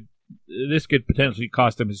 This could potentially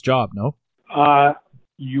cost him his job. No.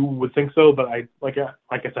 You would think so, but like I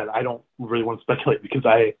said, I don't really want to speculate because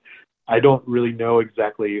I don't really know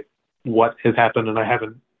exactly what has happened, and I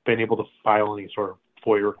haven't been able to file any sort of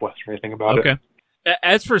FOIA request or anything about it. Okay.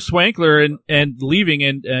 As for Swankler and leaving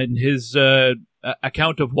and his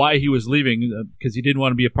account of why he was leaving, because he didn't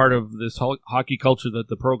want to be a part of this hockey culture that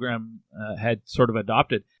the program had sort of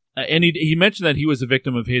adopted, and he mentioned that he was a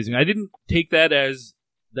victim of hazing. I didn't take that as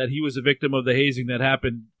that he was a victim of the hazing that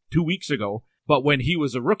happened 2 weeks ago. But when he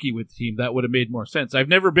was a rookie with the team, that would have made more sense. I've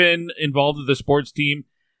never been involved with the sports team,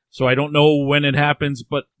 so I don't know when it happens,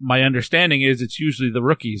 but my understanding is it's usually the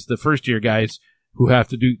rookies, the first-year guys, who have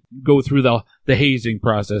to go through the hazing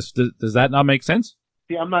process. Does that not make sense?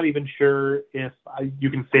 See, I'm not even sure if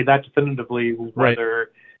you can say that definitively,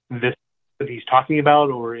 whether this that he's talking about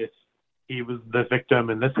or if he was the victim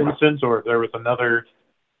in this instance or if there was another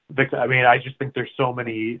victim. I mean, I just think there's so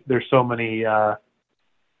many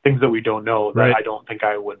things that we don't know that I don't think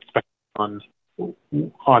I would speculate on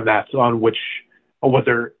that, on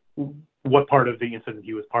what part of the incident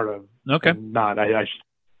he was part of. Okay. Not. I should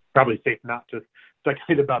probably safe not to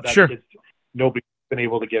speculate about that because nobody's been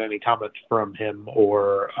able to get any comment from him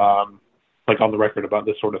or on the record about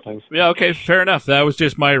this sort of thing. Yeah, okay, fair enough. That was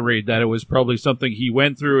just my read, that it was probably something he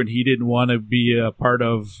went through and he didn't want to be a part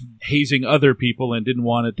of hazing other people and didn't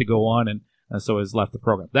want it to go on, and so has left the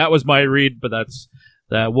program. That was my read, but that's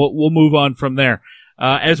we'll move on from there.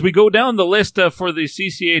 As we go down the list for the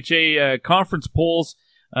CCHA conference polls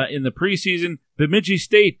in the preseason, Bemidji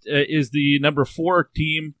State is the number 4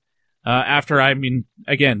 team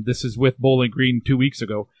again, this is with Bowling Green 2 weeks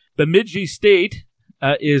ago. Bemidji State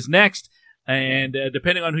is next, and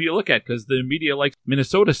depending on who you look at, because the media likes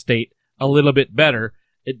Minnesota State a little bit better.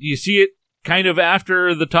 Do you see it kind of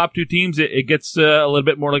after the top 2 teams, it gets a little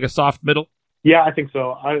bit more like a soft middle? Yeah, I think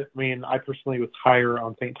so. I mean, I personally was higher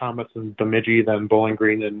on St. Thomas and Bemidji than Bowling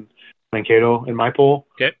Green and Mankato in my poll.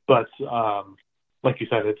 Okay. But like you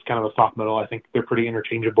said, it's kind of a soft middle. I think they're pretty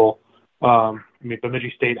interchangeable.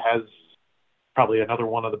 Bemidji State has probably another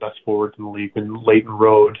one of the best forwards in the league in Leighton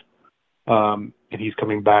Road, and he's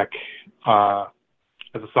coming back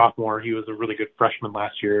as a sophomore. He was a really good freshman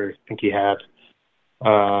last year. I think he had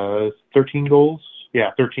 13 goals.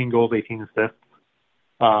 Yeah, 13 goals, 18 assists.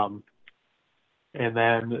 And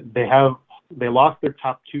then they lost their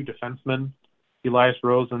top two defensemen, Elias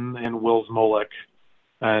Rosen and Will Zmolik.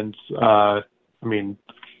 And,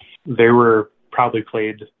 they were probably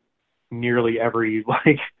played nearly every,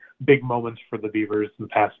 big moments for the Beavers in the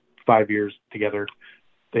past 5 years together.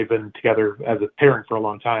 They've been together as a pairing for a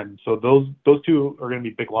long time. So those two are going to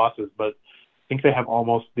be big losses, but I think they have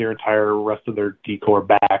almost their entire rest of their D-core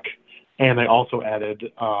back. And they also added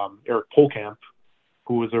Eric Polkamp,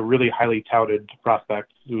 who was a really highly touted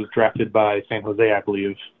prospect who was drafted by San Jose, I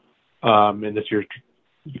believe, in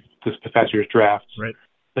this past year's draft. Right.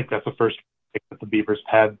 I think that's the first pick that the Beavers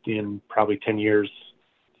had in probably 10 years.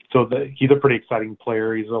 So he's a pretty exciting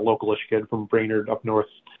player. He's a localish kid from Brainerd up north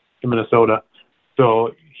in Minnesota.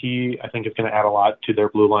 So he, I think, is going to add a lot to their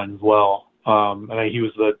blue line as well. And he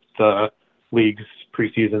was the league's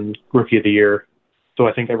preseason Rookie of the Year. So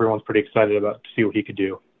I think everyone's pretty excited to see what he could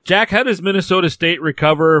do. Jack, how does Minnesota State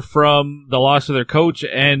recover from the loss of their coach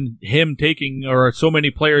and him taking, or so many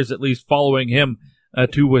players at least following him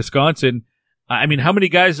to Wisconsin? How many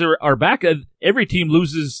guys are back? Every team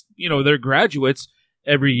loses, their graduates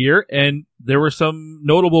every year, and there were some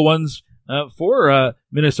notable ones for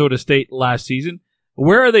Minnesota State last season.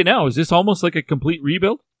 Where are they now? Is this almost like a complete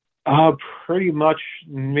rebuild? Pretty much,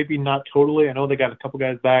 maybe not totally. I know they got a couple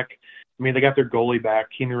guys back. They got their goalie back,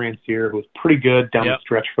 Keenan Ranciere, who was pretty good down the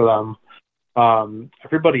stretch for them.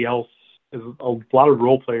 Everybody else is a lot of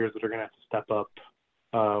role players that are going to have to step up.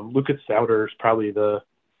 Lucas Sauter is probably the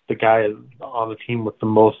guy on the team with the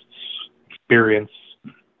most experience.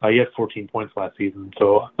 He had 14 points last season,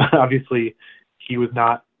 so obviously he was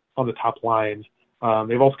not on the top line.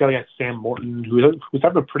 They've also got a guy, Sam Morton, who was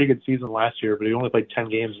having a pretty good season last year, but he only played 10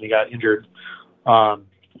 games and he got injured.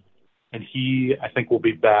 And he, I think, will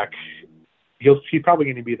be back. He's probably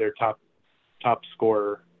going to be their top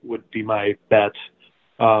scorer, would be my bet.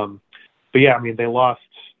 But yeah, they lost,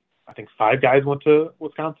 I think 5 guys went to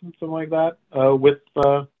Wisconsin, something like that,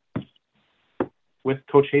 with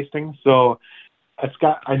Coach Hastings. So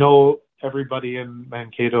I know everybody in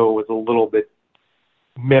Mankato was a little bit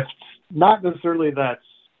miffed. Not necessarily that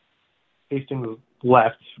Hastings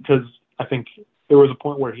left, because I think there was a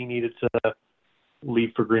point where he needed to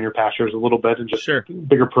leave for greener pastures a little bit and just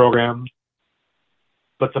bigger programs.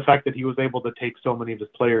 But the fact that he was able to take so many of his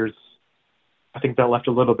players, I think that left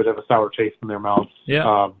a little bit of a sour taste in their mouths.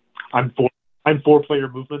 Yeah. I'm for player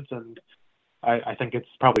movement, and I think it's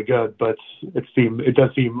probably good, but it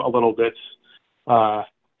does seem a little bit, I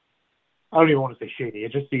don't even want to say shady.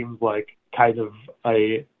 It just seems like kind of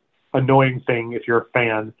a annoying thing if you're a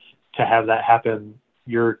fan to have that happen.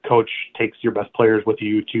 Your coach takes your best players with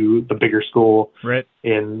you to the bigger school, right?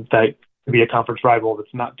 And that could be a conference rival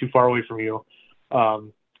that's not too far away from you.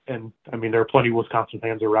 And there are plenty of Wisconsin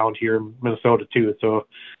fans around here in Minnesota too. So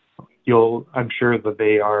I'm sure that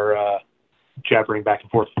they are jabbering back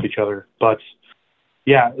and forth with each other. But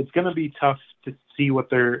yeah, it's going to be tough to see what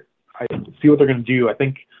they're going to do. I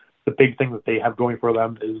think the big thing that they have going for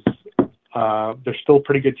them is they're still a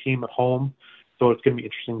pretty good team at home. So it's going to be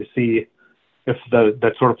interesting to see if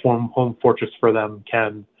that sort of home fortress for them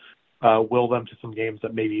can will them to some games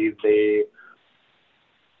that maybe they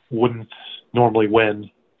wouldn't normally win,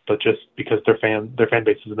 but just because their fan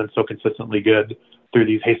bases have been so consistently good through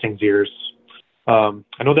these Hastings years. I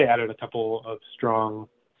know they added a couple of strong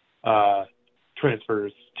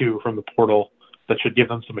transfers too from the portal that should give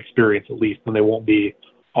them some experience at least, and they won't be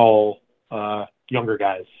all younger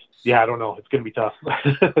guys. Yeah, I don't know. It's going to be tough.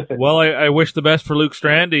 Well, I wish the best for Luke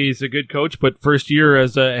Strand. He's a good coach, but first year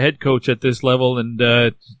as a head coach at this level, and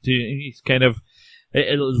he's kind of,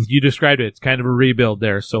 you described it, it's kind of a rebuild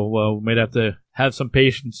there. So we might have to have some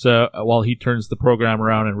patience while he turns the program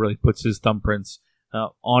around and really puts his thumbprints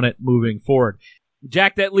on it moving forward.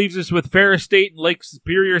 Jack, that leaves us with Ferris State and Lake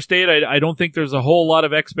Superior State. I don't think there's a whole lot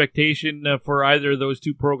of expectation for either of those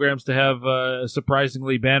two programs to have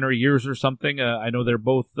surprisingly banner years or something. I know they're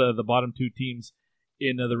both the bottom two teams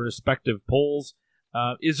in the respective polls.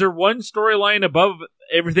 Is there one storyline above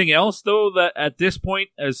everything else, though, that at this point,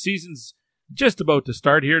 as season's just about to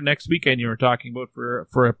start here next weekend, you were talking about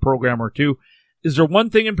for a program or two, is there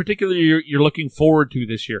one thing in particular you're looking forward to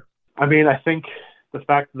this year? I think the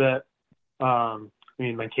fact that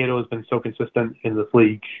Mankato has been so consistent in this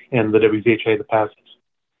league and the WCHA the past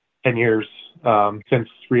 10 years, since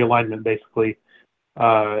realignment, basically.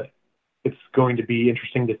 It's going to be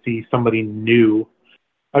interesting to see somebody new.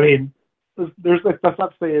 That's not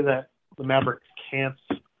to say that the Mavericks can't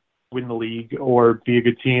win the league or be a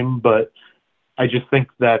good team, but I just think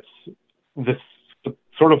that this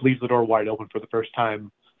sort of leaves the door wide open for the first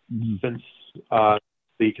time since the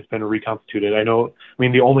league has been reconstituted. I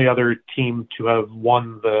mean, the only other team to have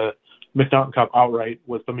won the Miss Mountain Cup outright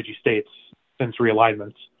was Bemidji State since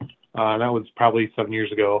realignment. And that was probably 7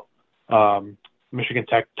 years ago. Michigan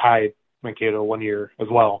Tech tied Mankato 1 year as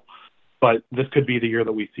well. But this could be the year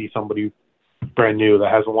that we see somebody brand new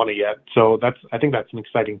that hasn't won it yet. So I think that's an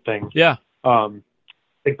exciting thing. Yeah. I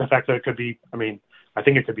think the fact that it could be, I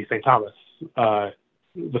think it could be St. Thomas.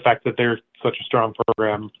 The fact that they're such a strong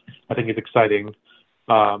program, I think is exciting.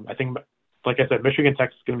 I think, like I said, Michigan Tech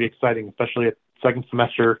is going to be exciting, especially at second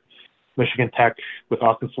semester. Michigan Tech with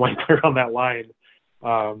Austin Swankler on that line.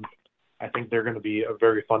 I think they're going to be a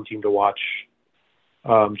very fun team to watch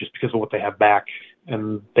just because of what they have back.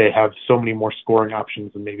 And they have so many more scoring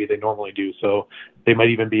options than maybe they normally do. So they might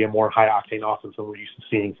even be a more high-octane offense than we're used to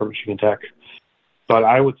seeing from Michigan Tech. But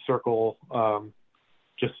I would circle,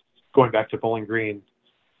 just going back to Bowling Green,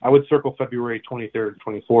 I would circle February 23rd,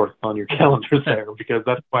 24th on your calendars there because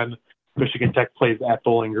that's when Michigan Tech plays at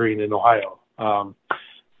Bowling Green in Ohio.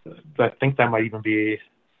 I think that might even be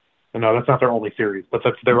 – no, that's not their only series, but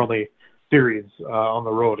that's their only series on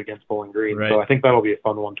the road against Bowling Green. Right. So I think that'll be a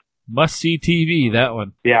fun one. Must-see TV, that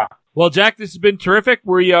one. Yeah. Well, Jack, this has been terrific.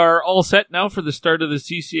 We are all set now for the start of the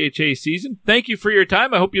CCHA season. Thank you for your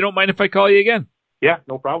time. I hope you don't mind if I call you again. Yeah,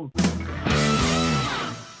 no problem.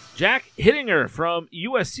 Jack Hittinger from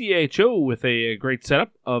USCHO with a great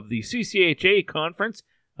setup of the CCHA Conference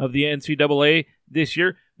of the NCAA this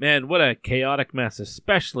year. Man, what a chaotic mess,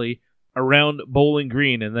 especially around Bowling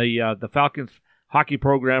Green and the Falcons hockey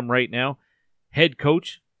program right now. Head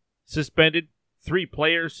coach suspended, 3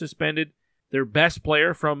 players suspended. Their best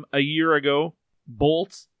player from a year ago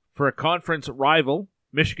bolts for a conference rival,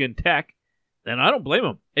 Michigan Tech. And I don't blame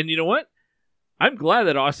him. And you know what? I'm glad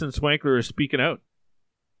that Austin Swankler is speaking out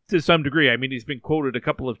to some degree. I mean, he's been quoted a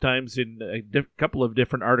couple of times in a couple of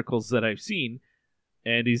different articles that I've seen.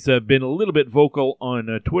 And he's been a little bit vocal on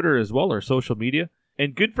Twitter as well, or social media.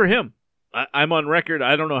 And good for him. I'm on record.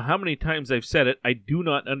 I don't know how many times I've said it. I do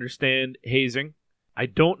not understand hazing. I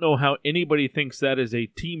don't know how anybody thinks that is a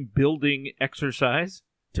team-building exercise.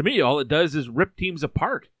 To me, all it does is rip teams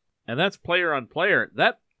apart. And that's player on player.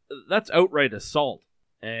 That's outright assault.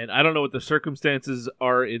 And I don't know what the circumstances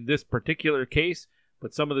are in this particular case,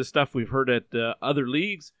 but some of the stuff we've heard at other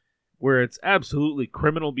leagues where it's absolutely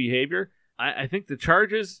criminal behavior. I think the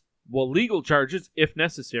charges, well, legal charges, if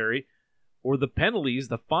necessary, or the penalties,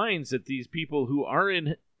 the fines that these people who are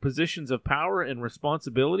in positions of power and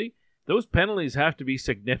responsibility, those penalties have to be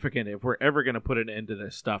significant if we're ever going to put an end to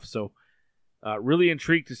this stuff. So really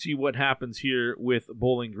intrigued to see what happens here with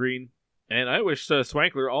Bowling Green. And I wish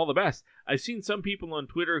Swankler all the best. I've seen some people on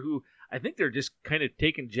Twitter who I think they're just kind of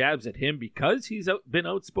taking jabs at him because he's been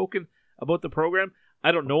outspoken about the program.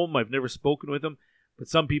 I don't know him. I've never spoken with him. But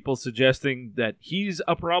some people suggesting that he's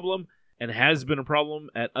a problem and has been a problem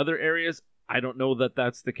at other areas. I don't know that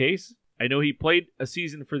that's the case. I know he played a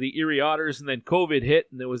season for the Erie Otters and then COVID hit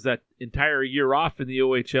and there was that entire year off in the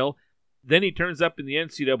OHL. Then he turns up in the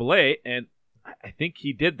NCAA, and I think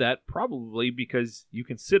he did that probably because you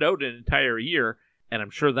can sit out an entire year, and I'm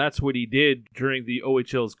sure that's what he did during the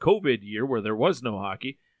OHL's COVID year where there was no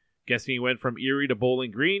hockey. Guessing he went from Erie to Bowling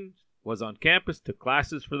Green, was on campus, took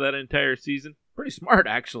classes for that entire season. Pretty smart,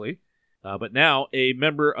 actually. But now a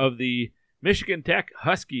member of the Michigan Tech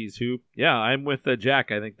Huskies who, yeah, I'm with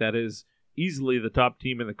Jack. I think that is easily the top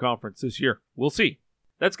team in the conference this year. We'll see.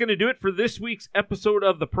 That's going to do it for this week's episode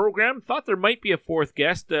of the program. Thought there might be a fourth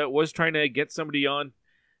guest. Was trying to get somebody on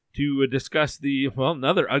to discuss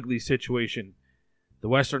another ugly situation. The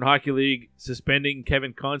Western Hockey League suspending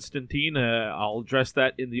Kevin Constantine. I'll address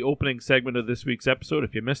that in the opening segment of this week's episode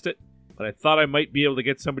if you missed it. But I thought I might be able to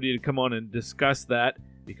get somebody to come on and discuss that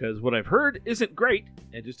because what I've heard isn't great,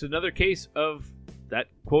 and just another case of that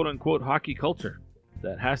quote-unquote hockey culture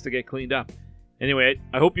that has to get cleaned up. Anyway,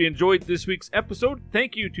 I hope you enjoyed this week's episode.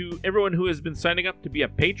 Thank you to everyone who has been signing up to be a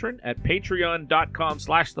patron at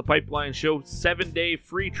patreon.com/thepipelineshow. 7-day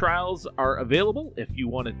free trials are available if you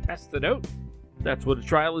want to test it out. That's what a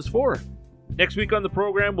trial is for. Next week on the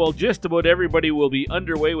program, well, just about everybody will be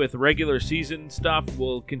underway with regular season stuff.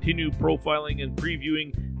 We'll continue profiling and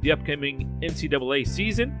previewing the upcoming NCAA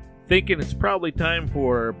season. Thinking it's probably time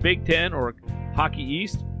for Big Ten or Hockey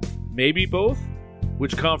East. Maybe both.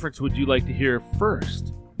 Which conference would you like to hear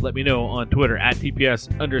first? Let me know on Twitter at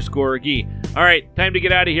TPS_Gee. All right, time to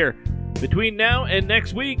get out of here. Between now and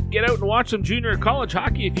next week, get out and watch some junior college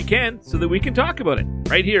hockey if you can so that we can talk about it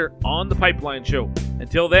right here on The Pipeline Show.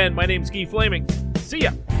 Until then, my name's Guy Flaming. See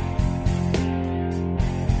ya.